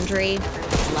everyone's laundry.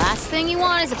 Last thing you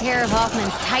want is a pair of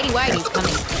Hoffman's tighty-whities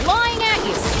coming flying at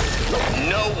you.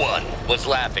 No one was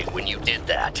laughing when you did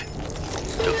that.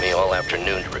 Took me all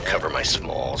afternoon to recover my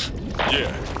smalls.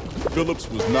 Yeah, Phillips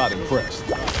was not impressed.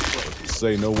 To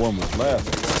say no one was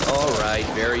laughing. All right,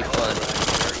 very funny.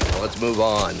 Now let's move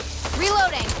on.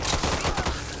 Reloading.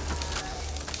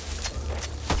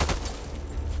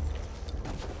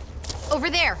 Over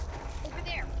there. Over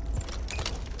there.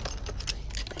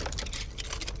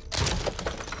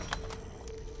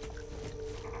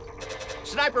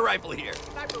 Sniper rifle here.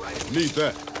 Need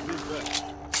that.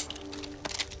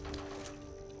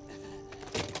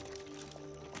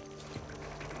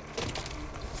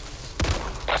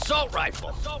 Assault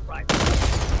rifle.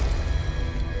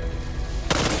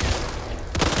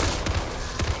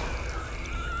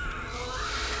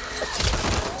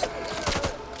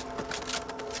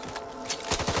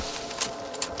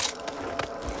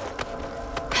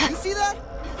 see that?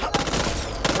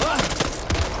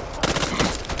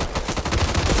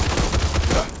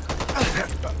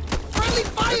 Friendly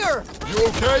fire! You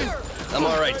okay? I'm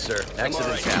all right, sir.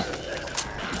 Accidents happen.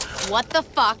 What the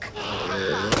fuck?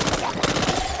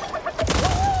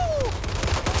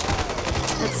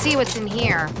 Let's see what's in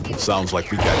here. Sounds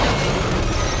like we got it.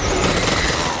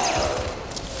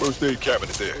 First aid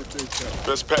cabinet there.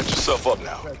 Best patch yourself up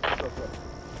now.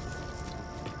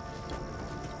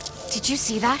 Did you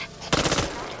see that?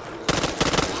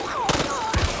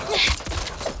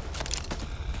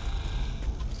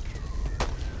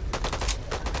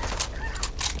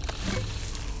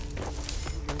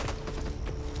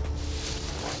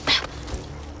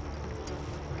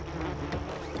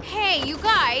 Hey, you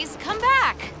guys, come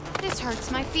back. This hurts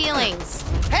my feelings.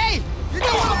 Hey! You know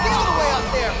I'm feeling way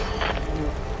up there!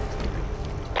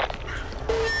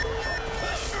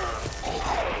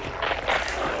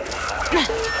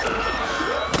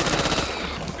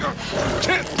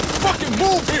 Can't fucking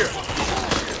move here!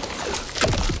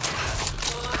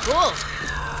 Cool.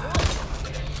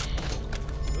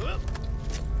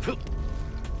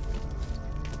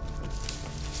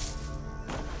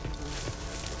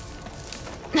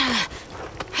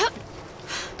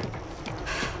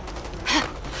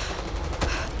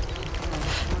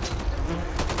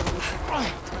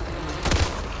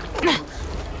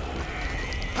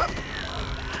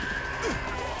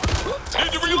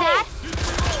 Need to reload!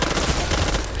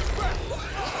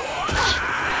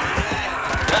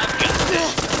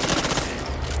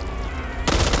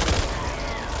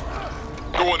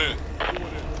 Going in.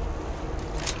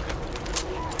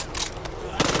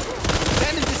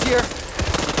 Bandages here.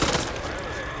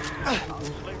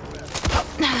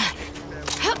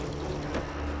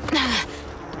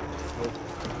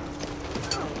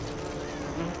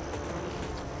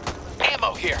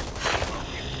 Ammo here.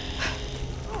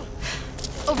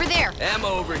 Over there. Ammo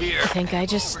over here. I think I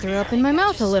just threw up in my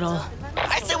mouth a little.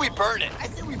 I say we burn it.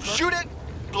 Shoot it,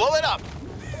 blow it up.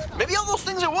 Maybe all those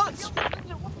things at once.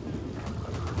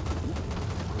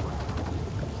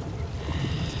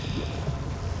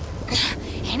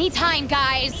 Anytime,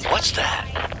 guys. What's that?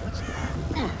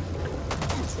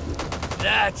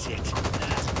 That's it.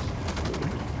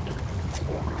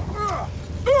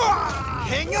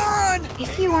 Hang on!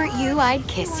 If you weren't you, I'd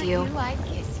kiss you.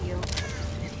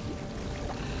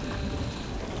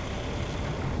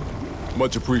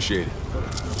 Much appreciated.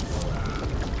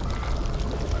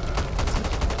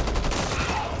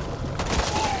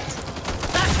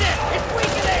 That's it! It's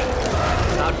weakening!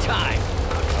 About time.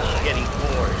 Getting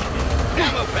bored.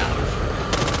 Ammo powder.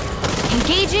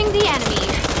 Engaging the enemy.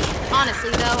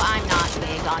 Honestly, though, I'm not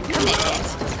big on commitment.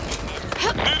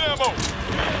 Need ammo!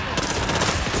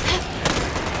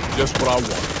 Just what I want.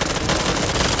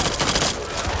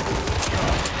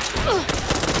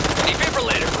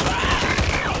 Defibrillator.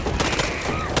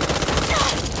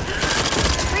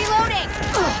 Reloading!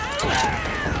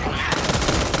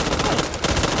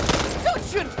 Don't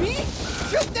shoot me!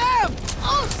 Shoot them!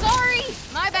 Oh, sorry!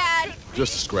 My bad.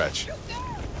 Just a scratch.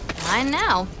 Mine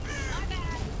now.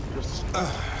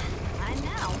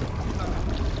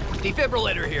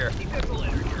 Defibrillator here.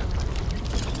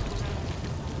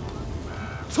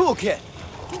 Toolkit.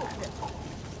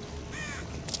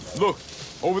 Look,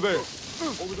 over there.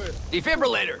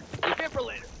 Defibrillator.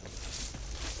 Defibrillator.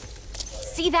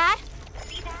 See that?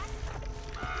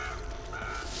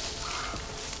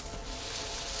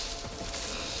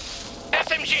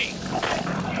 SMG.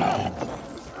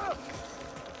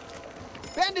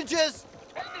 Bandages!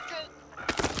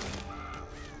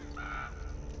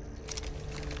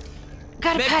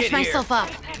 Gotta Med patch kit myself here. up.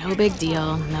 No big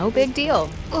deal. No big deal.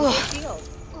 Ugh.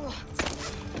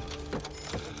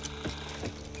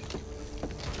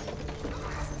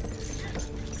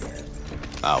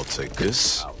 I'll take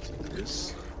this.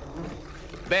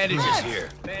 Bandages here.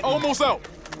 Almost out.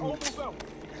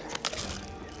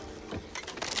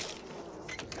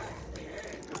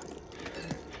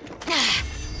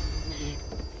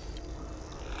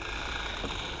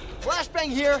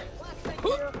 Flashbang here.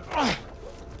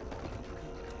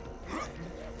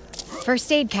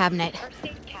 First aid cabinet.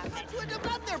 You end up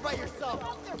out there by yourself.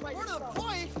 More to the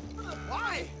point.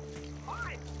 Why?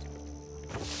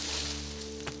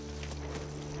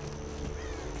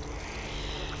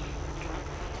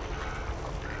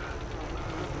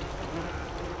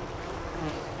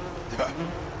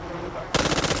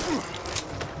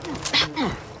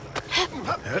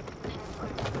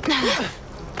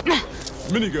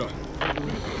 Minigun.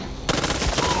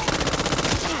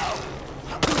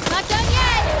 Not done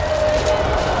yet!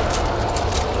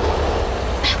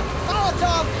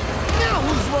 Molotov! Now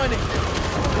who's running?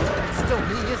 It's still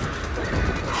me, isn't it?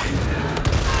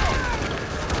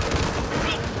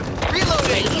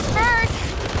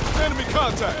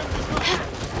 contact!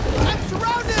 I'm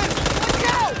surrounded! Look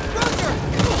out! Roger!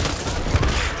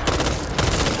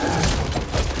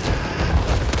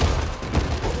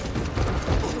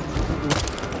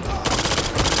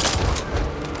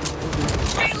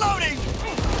 Reloading!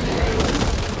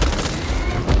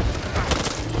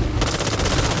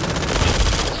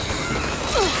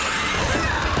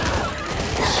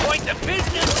 Point the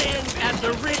business end at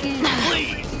the written,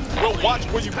 please. Well, watch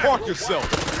where you park yourself.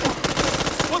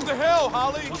 What the hell,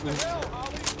 Holly?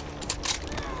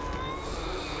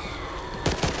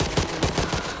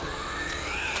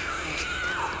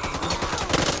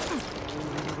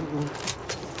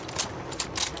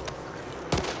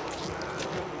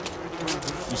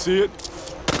 You see it?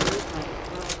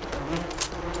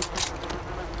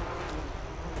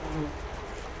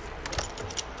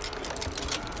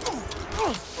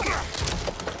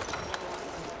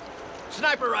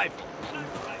 Sniper rifle.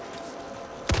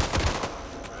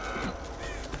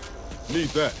 Need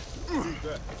that.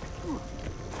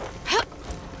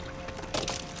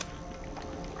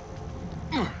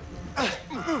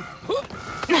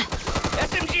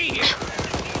 SMG here.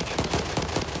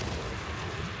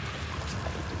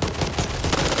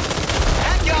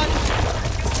 Handgun!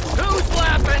 Who's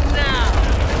laughing now?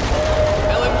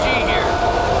 LMG here.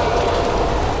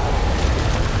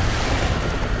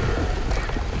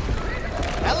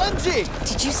 LMG!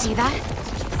 Did you see that?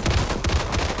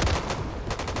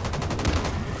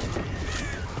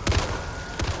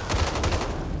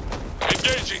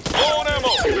 Engaging. Low on ammo.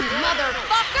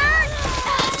 Motherfucker!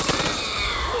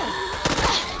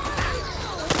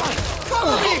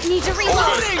 Cover me! Need to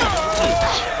reload.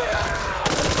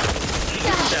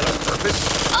 That on purpose?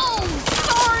 Oh,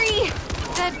 sorry.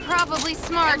 That's probably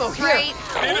smart, Ammo here. right?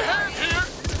 Need a hand here.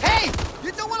 Hey!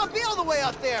 You don't want to be all the way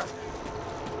out there!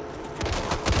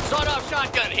 Sawed-off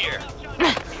shotgun here.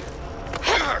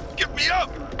 Get me up.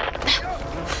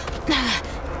 Hey!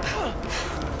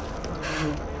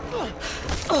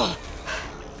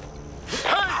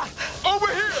 Over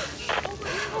here!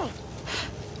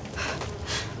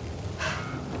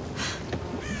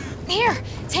 Here,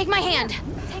 take my hand.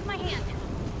 Take my hand.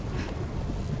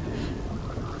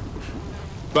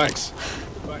 Thanks.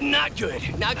 Not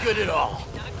good. Not good at all.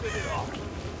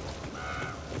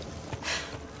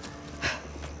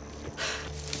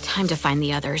 Time to find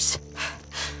the others.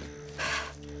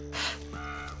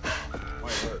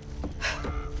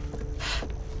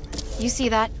 You see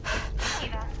that?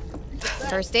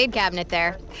 First aid cabinet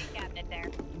there.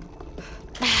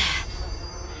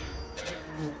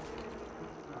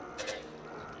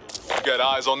 You got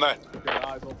eyes on that?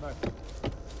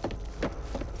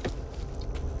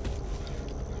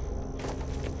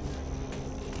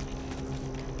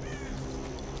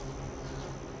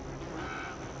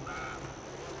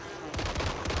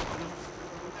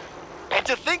 And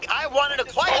to think I wanted a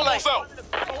quiet Almost life!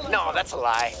 out. No, that's a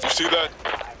lie. You see that?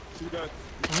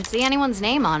 Don't see anyone's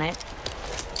name on it.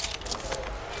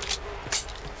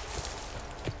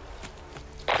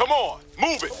 Come on,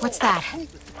 move it. What's that?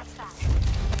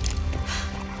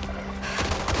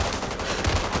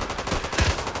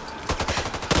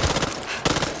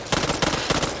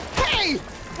 Hey!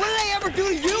 What did I ever do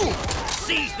to you?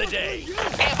 Seize the day.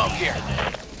 Ammo here!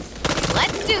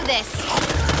 Let's do this.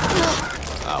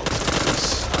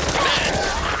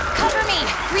 Cover me.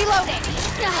 Reloading.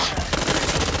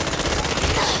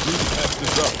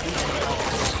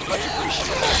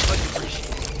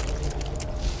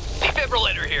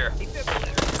 Defibrillator here.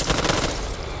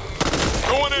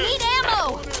 Going in. Need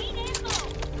ammo.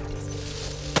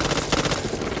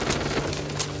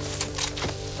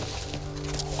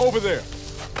 Over there.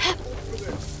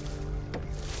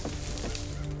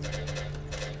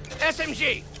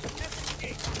 SMG.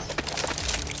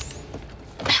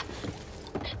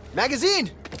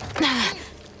 Magazine!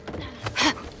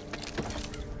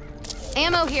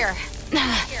 Ammo here.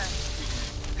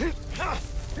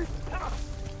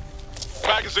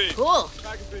 Magazine. Cool.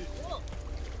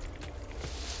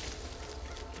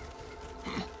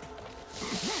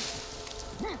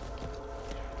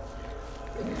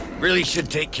 Really should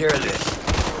take care of this.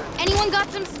 Anyone got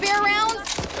some spare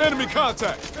rounds? Enemy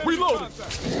contact. Reloading.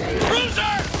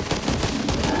 Cruiser!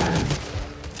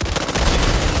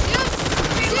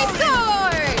 She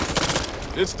scored!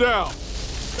 It's down.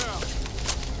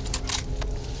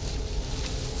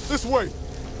 This way.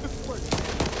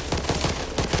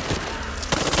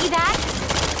 See that?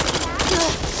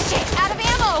 Shit, out of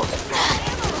ammo!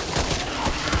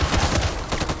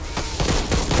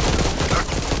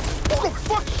 Who the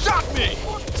fuck shot me?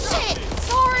 Shit,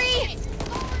 sorry!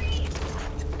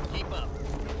 Keep up.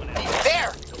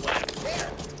 There!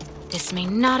 This may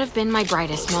not have been my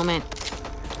brightest moment.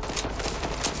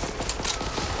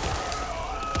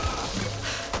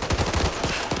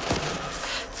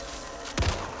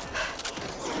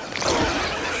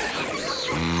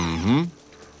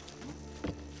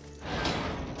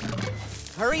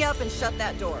 Hurry up and shut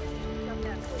that door.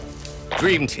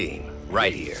 Dream team,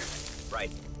 right here.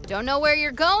 Don't know where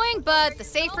you're going, but the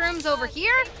safe room's over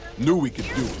here? Knew we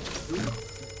could do it.